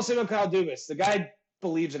one thing we'll say about Kyle Dubas, the guy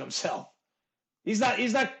believes in himself. He's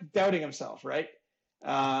not doubting himself, right?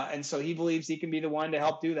 And so he believes he can be the one to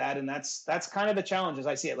help do that, and that's kind of the challenge as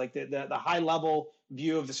I see it, like the high level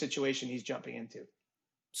view of the situation he's jumping into.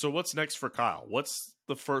 So what's next for Kyle? What's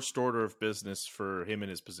the first order of business for him in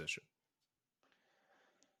his position?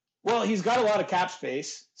 Well, he's got a lot of cap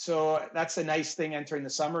space, so that's a nice thing entering the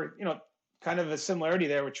summer. Kind of a similarity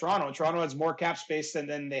there with Toronto. Toronto has more cap space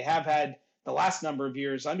than they have had the last number of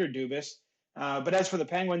years under Dubas. But as for the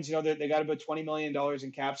Penguins, they got about $20 million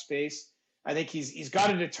in cap space. I think he's got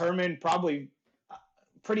to determine, probably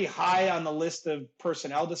pretty high on the list of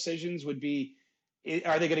personnel decisions would be,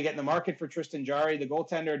 are they going to get in the market for Tristan Jarry, the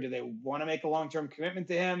goaltender? Do they want to make a long-term commitment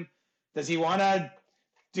to him? Does he want to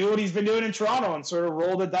do what he's been doing in Toronto and sort of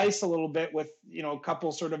roll the dice a little bit with, a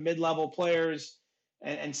couple sort of mid-level players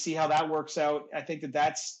and see how that works out? I think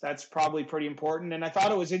that's probably pretty important. And I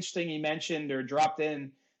thought it was interesting he mentioned or dropped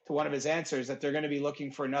in to one of his answers that they're going to be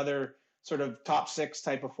looking for another sort of top 6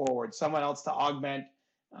 type of forward, someone else to augment,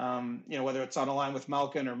 whether it's on a line with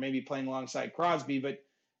Malkin or maybe playing alongside Crosby. But,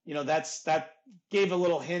 that gave a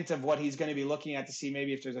little hint of what he's going to be looking at to see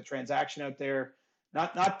maybe if there's a transaction out there.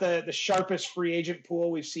 Not the sharpest free agent pool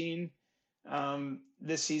we've seen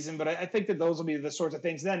this season, but I think that those will be the sorts of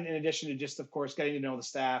things. Then, in addition to just, of course, getting to know the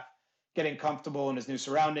staff, getting comfortable in his new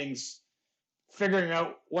surroundings, figuring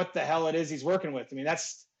out what the hell it is he's working with. I mean,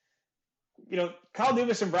 that's, Kyle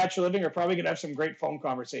Dubas and Brad Treliving are probably going to have some great phone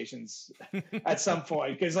conversations at some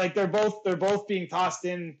point, because like they're both being tossed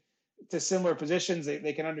in to similar positions.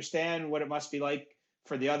 They can understand what it must be like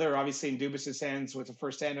for the other, obviously in Dubas's hands with a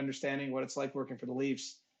firsthand understanding what it's like working for the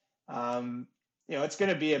Leafs. It's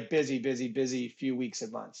going to be a busy few weeks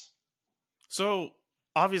and months. So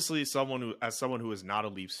obviously as someone who is not a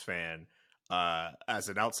Leafs fan, as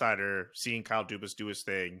an outsider seeing Kyle Dubas do his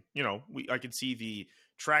thing, I can see the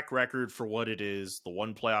track record for what it is, the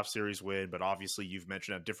one playoff series win, but obviously you've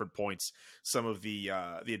mentioned at different points some of the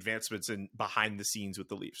advancements in behind the scenes with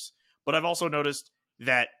the Leafs. But I've also noticed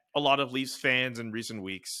that a lot of Leafs fans in recent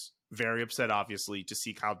weeks, very upset obviously to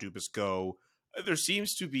see Kyle Dubas go. There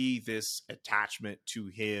seems to be this attachment to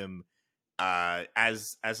him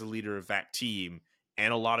as a leader of that team,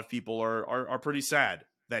 and a lot of people are pretty sad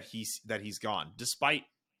that he's gone, despite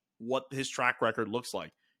what his track record looks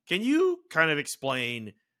like. Can you kind of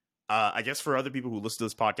explain, I guess for other people who listen to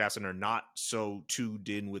this podcast and are not so tuned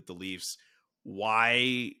in with the Leafs,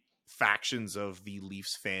 why factions of the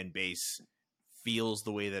Leafs fan base feels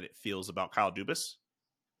the way that it feels about Kyle Dubas?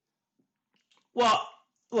 Well,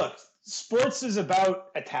 look, sports is about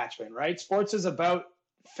attachment, right? Sports is about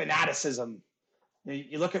fanaticism.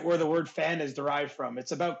 You look at where the word fan is derived from.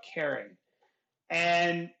 It's about caring.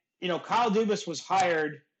 And, Kyle Dubas was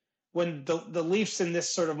hired when the Leafs in this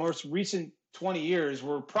sort of most recent 20 years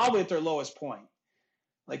were probably at their lowest point.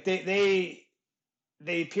 Like they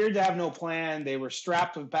appeared to have no plan. They were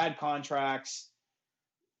strapped with bad contracts.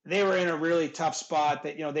 They were in a really tough spot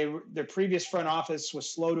that, their previous front office was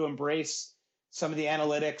slow to embrace some of the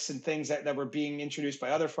analytics and things that were being introduced by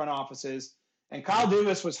other front offices. And Kyle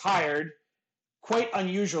Dubas was hired quite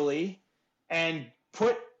unusually and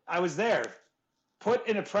put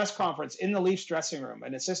in a press conference in the Leafs dressing room,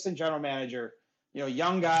 an assistant general manager,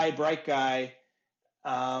 young guy, bright guy,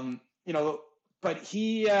 but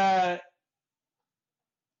he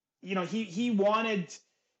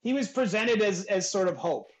was presented as sort of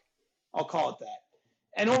hope. I'll call it that.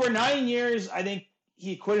 And over 9 years, I think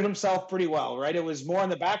he acquitted himself pretty well, right? It was more in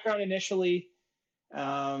the background initially,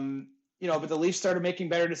 but the Leafs started making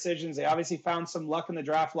better decisions. They obviously found some luck in the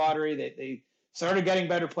draft lottery. They started getting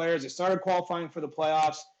better players. They started qualifying for the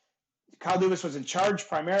playoffs. Kyle Dubas was in charge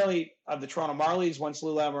primarily of the Toronto Marlies once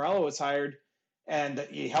Lou Lamoriello was hired. and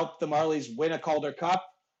he helped the Marlies win a Calder Cup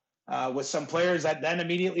with some players that then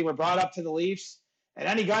immediately were brought up to the Leafs. And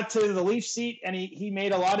then he got to the Leaf seat, and he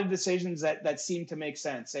made a lot of decisions that seemed to make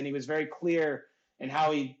sense. And he was very clear in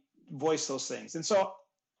how he voiced those things. And so,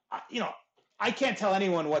 I can't tell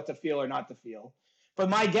anyone what to feel or not to feel. But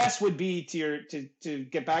my guess would be to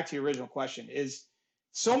get back to your original question is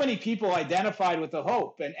so many people identified with the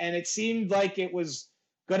hope, and it seemed like it was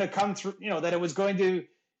going to come through, that it was going to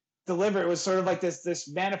deliver. It was sort of like this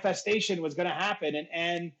manifestation was going to happen.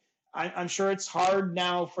 And I'm sure it's hard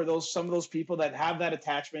now for some of those people that have that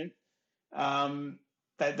attachment,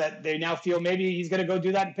 that they now feel maybe he's going to go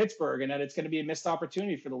do that in Pittsburgh and that it's going to be a missed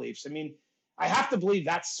opportunity for the Leafs. I mean, I have to believe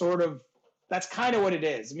that's kind of what it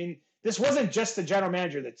is. I mean, this wasn't just the general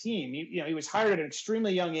manager of the team. He was hired at an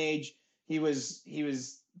extremely young age. He was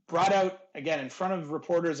brought out again in front of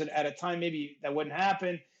reporters at a time maybe that wouldn't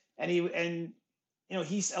happen. And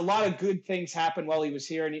he's a lot of good things happened while he was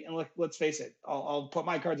here. And let's face it, I'll put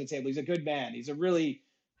my cards on the table. He's a good man. He's a really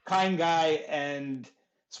kind guy and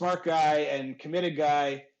smart guy and committed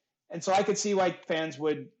guy. And so I could see why fans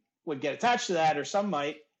would get attached to that, or some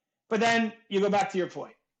might. But then you go back to your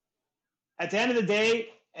point. At the end of the day,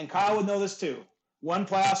 and Kyle would know this too, one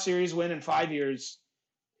playoff series win in 5 years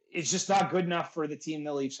is just not good enough for the team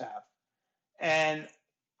the Leafs have. And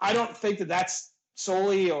I don't think that's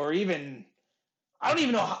solely, or even, I don't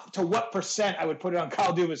even know to what percent I would put it on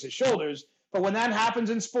Kyle Dubas' shoulders. But when that happens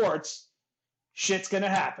in sports, shit's going to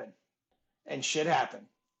happen. And shit happened.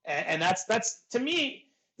 And that's to me,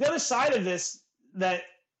 the other side of this that,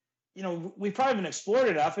 we probably haven't explored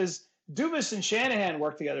enough is Dubas and Shanahan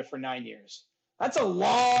worked together for 9 years. That's a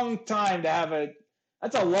long time to have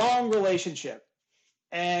that's a long relationship.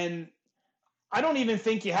 And I don't even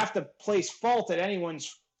think you have to place fault at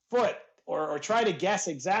anyone's foot or try to guess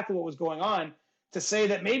exactly what was going on to say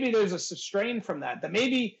that maybe there's a strain from that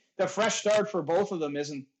maybe the fresh start for both of them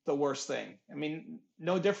isn't the worst thing. I mean,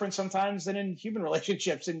 no different sometimes than in human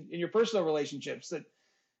relationships, in your personal relationships, that,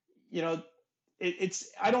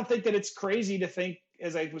 I don't think that it's crazy to think,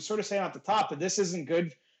 as I was sort of saying at the top, that this isn't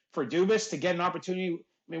good for Dubas to get an opportunity.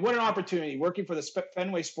 I mean, what an opportunity working for the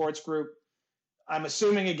Fenway Sports Group. I'm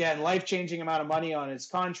assuming, again, life-changing amount of money on his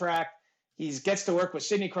contract. He gets to work with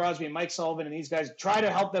Sidney Crosby and Mike Sullivan and these guys, try to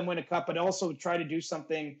help them win a cup, but also try to do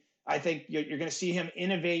something. I think you're going to see him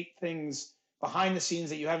innovate things behind the scenes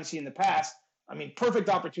that you haven't seen in the past. I mean, perfect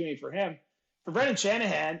opportunity for him. For Brendan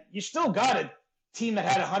Shanahan, you still got a team that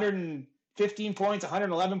had 115 points,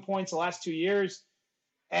 111 points the last 2 years,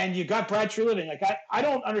 and you got Brad Treliving. Like, I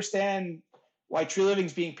don't understand why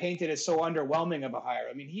Treliving's being painted as so underwhelming of a hire.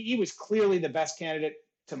 I mean, he was clearly the best candidate,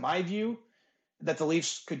 to my view, that the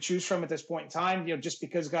Leafs could choose from at this point in time, just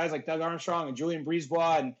because guys like Doug Armstrong and Julian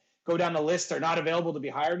Brisebois and go down the list are not available to be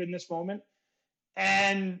hired in this moment.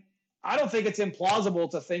 And I don't think it's implausible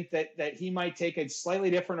to think that he might take a slightly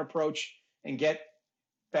different approach and get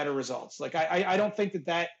better results. Like, I don't think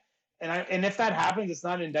that and if that happens, it's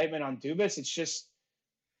not an indictment on Dubas. It's just,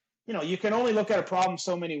 you can only look at a problem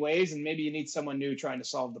so many ways, and maybe you need someone new trying to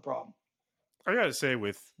solve the problem. I gotta say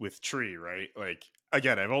with Tree, right? Like,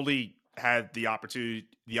 again, I've only had the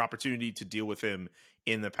opportunity to deal with him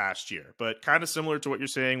in the past year, but kind of similar to what you're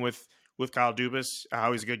saying with Kyle Dubas,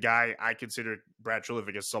 how he's a good guy. I consider Brad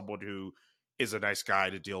Treliving as someone who is a nice guy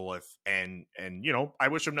to deal with, and I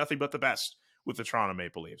wish him nothing but the best with the Toronto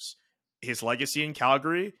Maple Leafs. His legacy in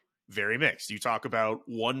Calgary, very mixed. You talk about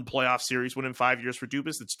one playoff series win in 5 years for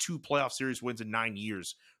Dubas. That's 2 playoff series wins in 9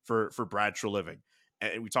 years for Brad Treliving.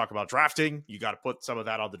 And we talk about drafting. You got to put some of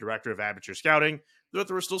that on the director of amateur scouting. But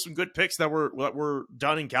there were still some good picks that were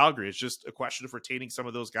done in Calgary. It's just a question of retaining some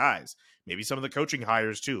of those guys. Maybe some of the coaching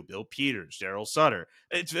hires too. Bill Peters, Daryl Sutter.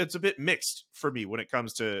 It's a bit mixed for me when it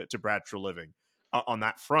comes to Brad Treliving on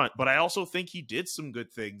that front. But I also think he did some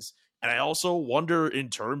good things. And I also wonder, in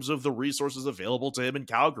terms of the resources available to him in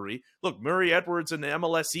Calgary, look, Murray Edwards and the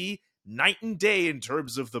MLSE, night and day in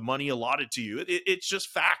terms of the money allotted to you. It's just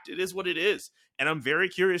fact. It is what it is. And I'm very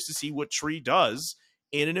curious to see what Tree does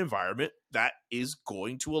in an environment that is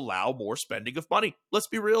going to allow more spending of money. Let's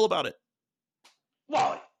be real about it.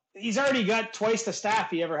 Well, he's already got twice the staff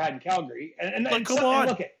he ever had in Calgary. And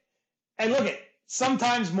look at,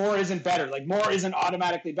 sometimes more isn't better. Like, more isn't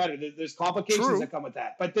automatically better. There's complications that come with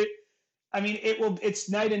that. But it's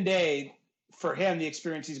night and day for him, the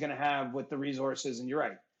experience he's going to have with the resources. And you're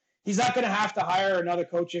right. He's not going to have to hire another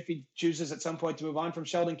coach if he chooses at some point to move on from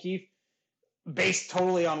Sheldon Keefe, based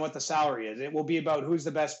totally on what the salary is. It will be about who's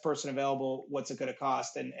the best person available, what's it going to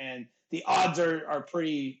cost, and the odds are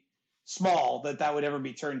pretty small that would ever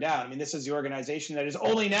be turned down. I mean, this is the organization that is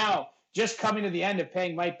only now just coming to the end of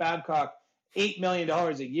paying Mike Babcock $8 million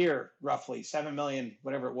a year, roughly $7 million,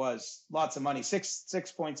 whatever it was. Lots of money, six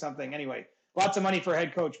point something. Anyway, lots of money for a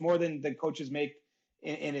head coach, more than the coaches make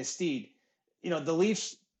in his steed. The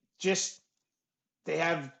Leafs they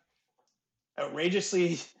have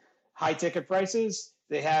outrageously high ticket prices.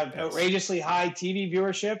 They have outrageously high TV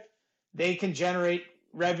viewership. They can generate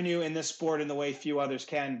revenue in this sport in the way few others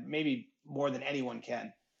can, maybe more than anyone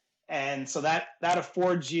can. And so that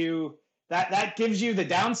affords you, that gives you the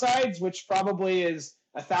downsides, which probably is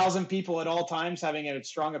 1,000 people at all times having a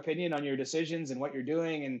strong opinion on your decisions and what you're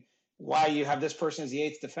doing and why you have this person as the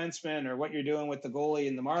eighth defenseman or what you're doing with the goalie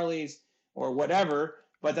and the Marlies or whatever.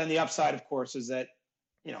 But then the upside, of course, is that,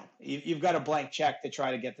 you've got a blank check to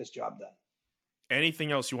try to get this job done.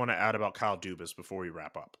 Anything else you want to add about Kyle Dubas before we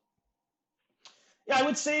wrap up? Yeah, I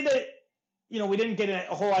would say that, we didn't get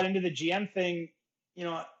a whole lot into the GM thing.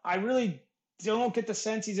 I really don't get the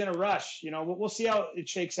sense he's in a rush. We'll see how it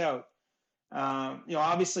shakes out.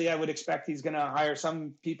 Obviously I would expect he's going to hire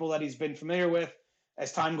some people that he's been familiar with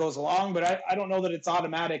as time goes along, but I don't know that it's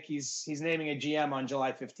automatic. He's naming a GM on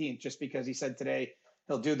July 15th, just because he said today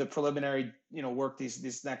he'll do the preliminary, work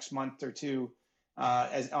these next month or two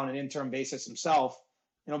as on an interim basis himself.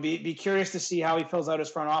 Be curious to see how he fills out his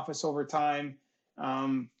front office over time.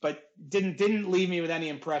 But didn't leave me with any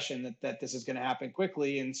impression that this is going to happen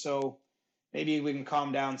quickly. And so maybe we can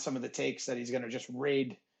calm down some of the takes that he's going to just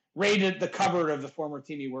raid the cupboard of the former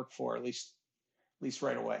team he worked for, at least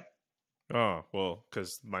right away. Oh, well,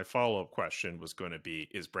 because my follow-up question was going to be,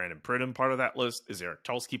 is Brandon Pridham part of that list? Is Eric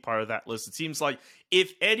Tulsky part of that list? It seems like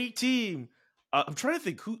if any team, I'm trying to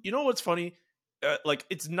think who, what's funny?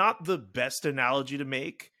 It's not the best analogy to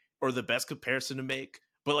make or the best comparison to make,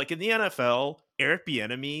 but like in the NFL, Eric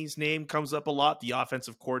Bieniemy's name comes up a lot, the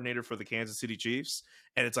offensive coordinator for the Kansas City Chiefs.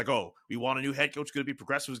 And it's like, oh, we want a new head coach, going to be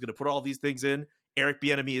progressive, who's going to put all these things in. Eric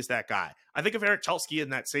Bieniemy is that guy. I think of Eric Tulsky in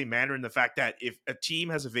that same manner, in the fact that if a team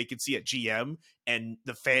has a vacancy at GM and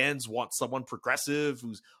the fans want someone progressive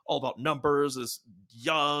who's all about numbers, is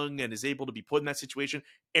young, and is able to be put in that situation,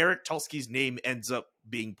 Eric Tulsky's name ends up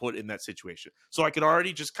being put in that situation. So I could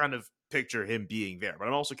already just kind of picture him being there. But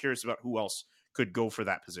I'm also curious about who else could go for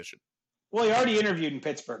that position. Well, he already interviewed in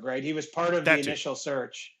Pittsburgh, right? He was part of the initial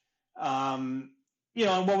search. And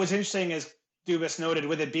what was interesting is Dubas noted,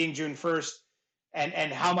 with it being June 1st,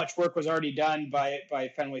 and how much work was already done by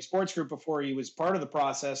Fenway Sports Group before he was part of the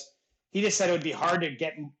process. He just said it would be hard to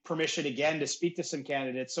get permission again to speak to some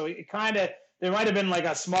candidates. So it there might have been like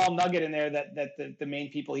a small nugget in there that the main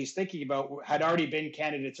people he's thinking about had already been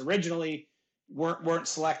candidates originally, weren't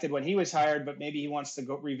selected when he was hired, but maybe he wants to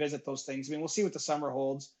go revisit those things. I mean, we'll see what the summer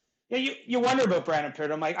holds. You wonder about Brandon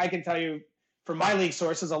Pridham. I can tell you from my league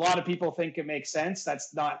sources, a lot of people think it makes sense.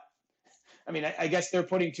 That's not. I mean, I guess they're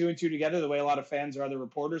putting two and two together the way a lot of fans or other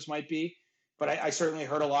reporters might be. But I certainly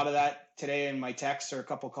heard a lot of that today in my texts or a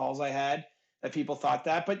couple calls I had that people thought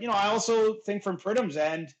that. But, I also think from Pridham's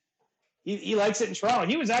end, he likes it in Toronto.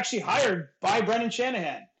 He was actually hired by Brendan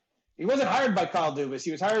Shanahan. He wasn't hired by Kyle Dubas.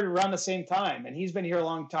 He was hired around the same time. And he's been here a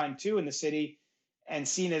long time, too, in the city and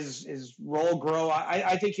seen his role grow.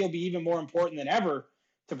 I think he'll be even more important than ever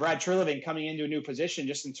to Brad Treliving coming into a new position,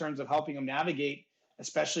 just in terms of helping him navigate,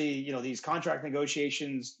 especially, these contract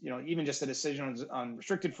negotiations, even just the decision on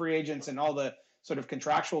restricted free agents and all the sort of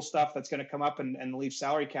contractual stuff that's going to come up and the Leafs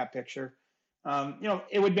salary cap picture.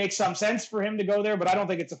 It would make some sense for him to go there, but I don't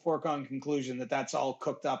think it's a foregone conclusion that that's all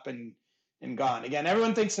cooked up and gone. Again,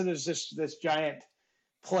 everyone thinks that there's this giant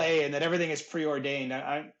play and that everything is preordained.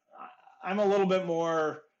 I'm a little bit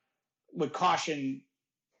more would caution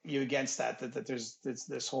you against that there's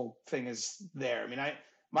this whole thing is there. I mean,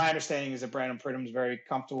 my understanding is that Brandon Pridham is very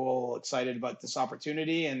comfortable, excited about this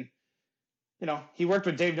opportunity. And, he worked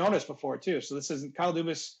with Dave Nonis before too. So this isn't Kyle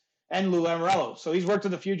Dubas and Lou Lamoriello. So he's worked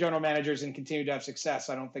with a few general managers and continued to have success.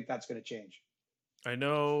 I don't think that's going to change. I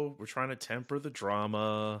know we're trying to temper the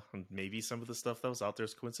drama, and maybe some of the stuff that was out there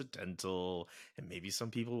is coincidental, and maybe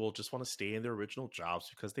some people will just want to stay in their original jobs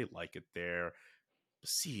because they like it there.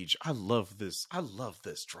 Siege, I love this. I love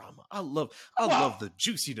this drama. I love the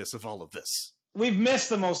juiciness of all of this. We've missed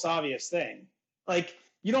the most obvious thing. Like,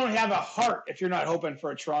 you don't have a heart if you're not hoping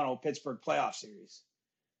for a Toronto-Pittsburgh playoff series.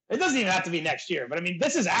 It doesn't even have to be next year, but I mean,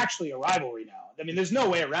 this is actually a rivalry now. I mean, there's no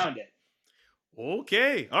way around it.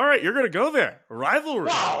 Okay. All right. You're going to go there. A rivalry.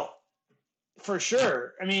 Well, for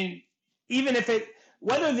sure. I mean, even if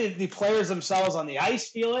whether the players themselves on the ice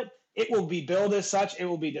feel it, it will be billed as such. It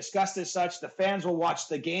will be discussed as such. The fans will watch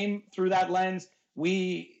the game through that lens.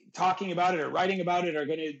 We talking about it or writing about it are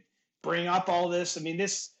going to bring up all this. I mean,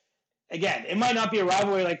 this, again, it might not be a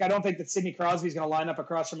rivalry. Like, I don't think that Sidney Crosby is going to line up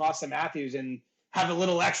across from Austin Matthews in have a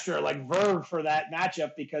little extra like verve for that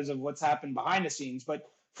matchup because of what's happened behind the scenes. But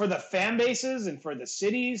for the fan bases and for the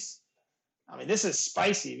cities, I mean, this is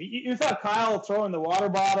spicy. You thought Kyle throwing the water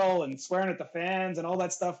bottle and swearing at the fans and all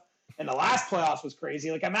that stuff in the last playoffs was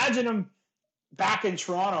crazy. Like, imagine him back in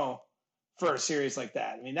Toronto for a series like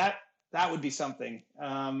that. I mean, that would be something.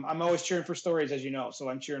 I'm always cheering for stories, as you know, so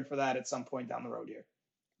I'm cheering for that at some point down the road here.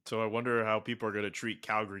 So I wonder how people are going to treat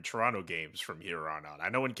Calgary-Toronto games from here on out. I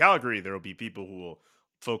know in Calgary there will be people who will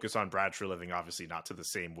focus on Brad Treliving, obviously not to the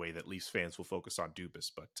same way that Leafs fans will focus on Dubas.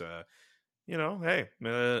 But, hey,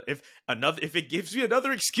 if it gives me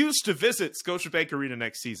another excuse to visit Scotiabank Arena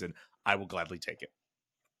next season, I will gladly take it.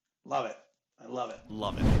 Love it. I love it.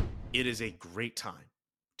 Love it. It is a great time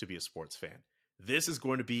to be a sports fan. This is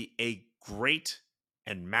going to be a great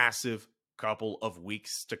and massive couple of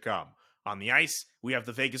weeks to come. On the ice, we have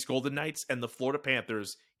the Vegas Golden Knights and the Florida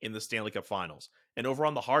Panthers in the Stanley Cup Finals. And over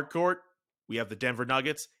on the hard court, we have the Denver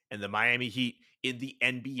Nuggets and the Miami Heat in the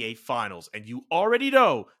NBA Finals. And you already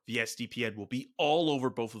know the SDPN will be all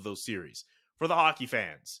over both of those series. For the hockey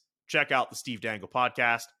fans, check out the Steve Dangle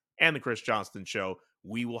podcast and the Chris Johnston Show.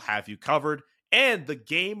 We will have you covered. And the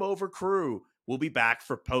Game Over crew will be back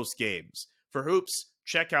for post games. For hoops,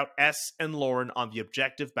 check out S and Lauren on the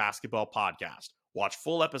Objective Basketball podcast. Watch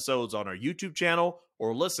full episodes on our YouTube channel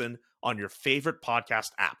or listen on your favorite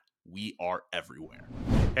podcast app. We are everywhere.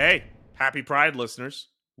 Hey, happy Pride listeners.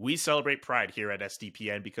 We celebrate Pride here at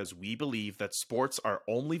SDPN because we believe that sports are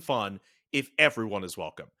only fun if everyone is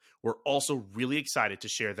welcome. We're also really excited to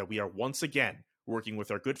share that we are once again working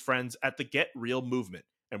with our good friends at the Get Real movement,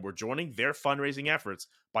 and we're joining their fundraising efforts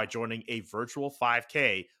by joining a virtual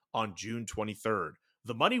 5K on June 23rd.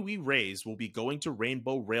 The money we raise will be going to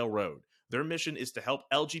Rainbow Railroad. Their mission is to help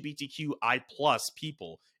LGBTQI+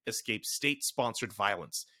 people escape state-sponsored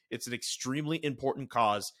violence. It's an extremely important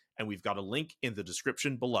cause, and we've got a link in the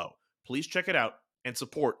description below. Please check it out and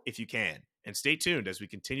support if you can. And stay tuned as we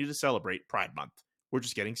continue to celebrate Pride Month. We're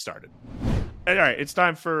just getting started. All right, it's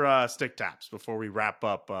time for Stick Taps before we wrap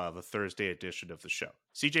up the Thursday edition of the show.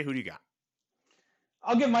 CJ, who do you got?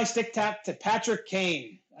 I'll give my stick tap to Patrick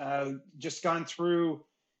Kane. Just gone through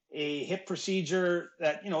a hip procedure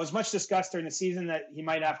that, was much discussed during the season that he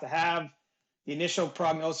might have to have. The initial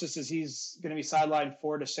prognosis is he's going to be sidelined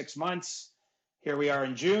 4 to 6 months. Here we are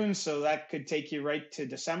in June, so that could take you right to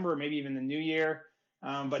December, or maybe even the new year.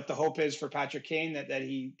 But the hope is for Patrick Kane that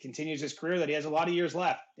he continues his career, that he has a lot of years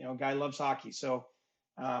left. Guy loves hockey. So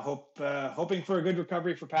hoping for a good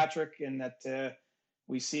recovery for Patrick and that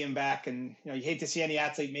we see him back. And, you hate to see any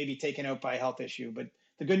athlete maybe taken out by a health issue, but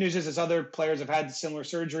the good news is other players have had similar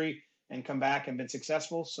surgery and come back and been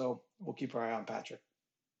successful. So we'll keep our eye on Patrick.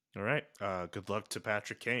 All right. Good luck to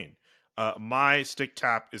Patrick Kane. My stick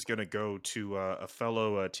tap is going to go to a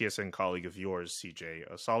fellow TSN colleague of yours,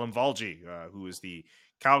 CJ, Salim Valji, who is the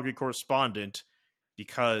Calgary correspondent,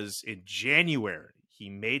 because in January, he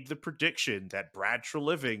made the prediction that Brad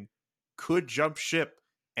Treliving could jump ship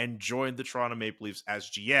and join the Toronto Maple Leafs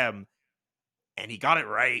as GM, and he got it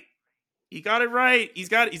right. He got it right. He's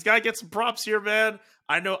got to get some props here, man.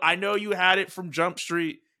 I know you had it from Jump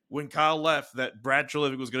Street when Kyle left that Brad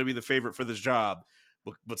Treliving was going to be the favorite for this job.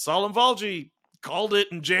 But Salim Valji called it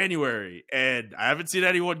in January, and I haven't seen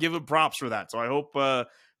anyone give him props for that. So I hope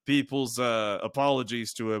people's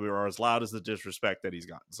apologies to him are as loud as the disrespect that he's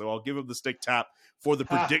gotten. So I'll give him the stick tap for the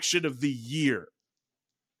prediction of the year.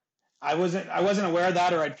 I wasn't aware of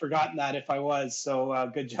that, or I'd forgotten that if I was. So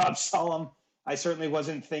good job, Salim. I certainly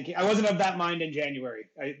wasn't thinking. I wasn't of that mind in January.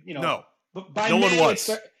 No, but by no May, one was.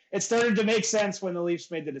 It started to make sense when the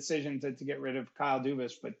Leafs made the decision to get rid of Kyle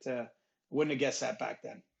Dubas, but wouldn't have guessed that back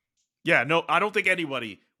then. Yeah, no, I don't think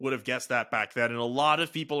anybody would have guessed that back then. And a lot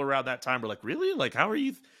of people around that time were like, really? Like, how are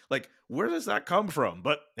you? Like, where does that come from?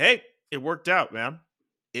 But hey, it worked out, man.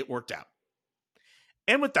 It worked out.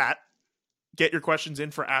 And with that, get your questions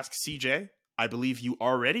in for Ask CJ. I believe you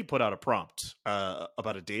already put out a prompt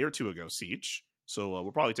about a day or two ago, Siege. So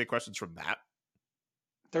we'll probably take questions from that.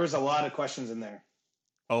 There was a lot of questions in there.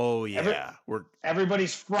 Oh, yeah.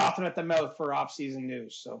 Everybody's frothing at the mouth for off-season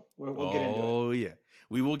news, so we'll get into it. Oh, yeah.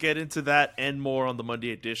 We will get into that and more on the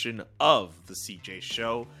Monday edition of the CJ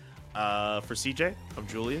Show. For CJ, I'm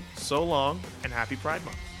Julian. So long, and happy Pride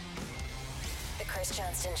Month. The Chris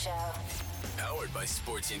Johnston Show. Powered by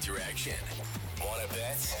Sports Interaction. Wanna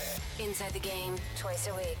bet? Inside the Game, twice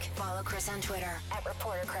a week. Follow Chris on Twitter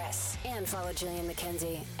 @ReporterChris. And follow Julian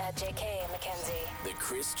McKenzie @JK McKenzie. The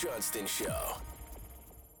Chris Johnston Show.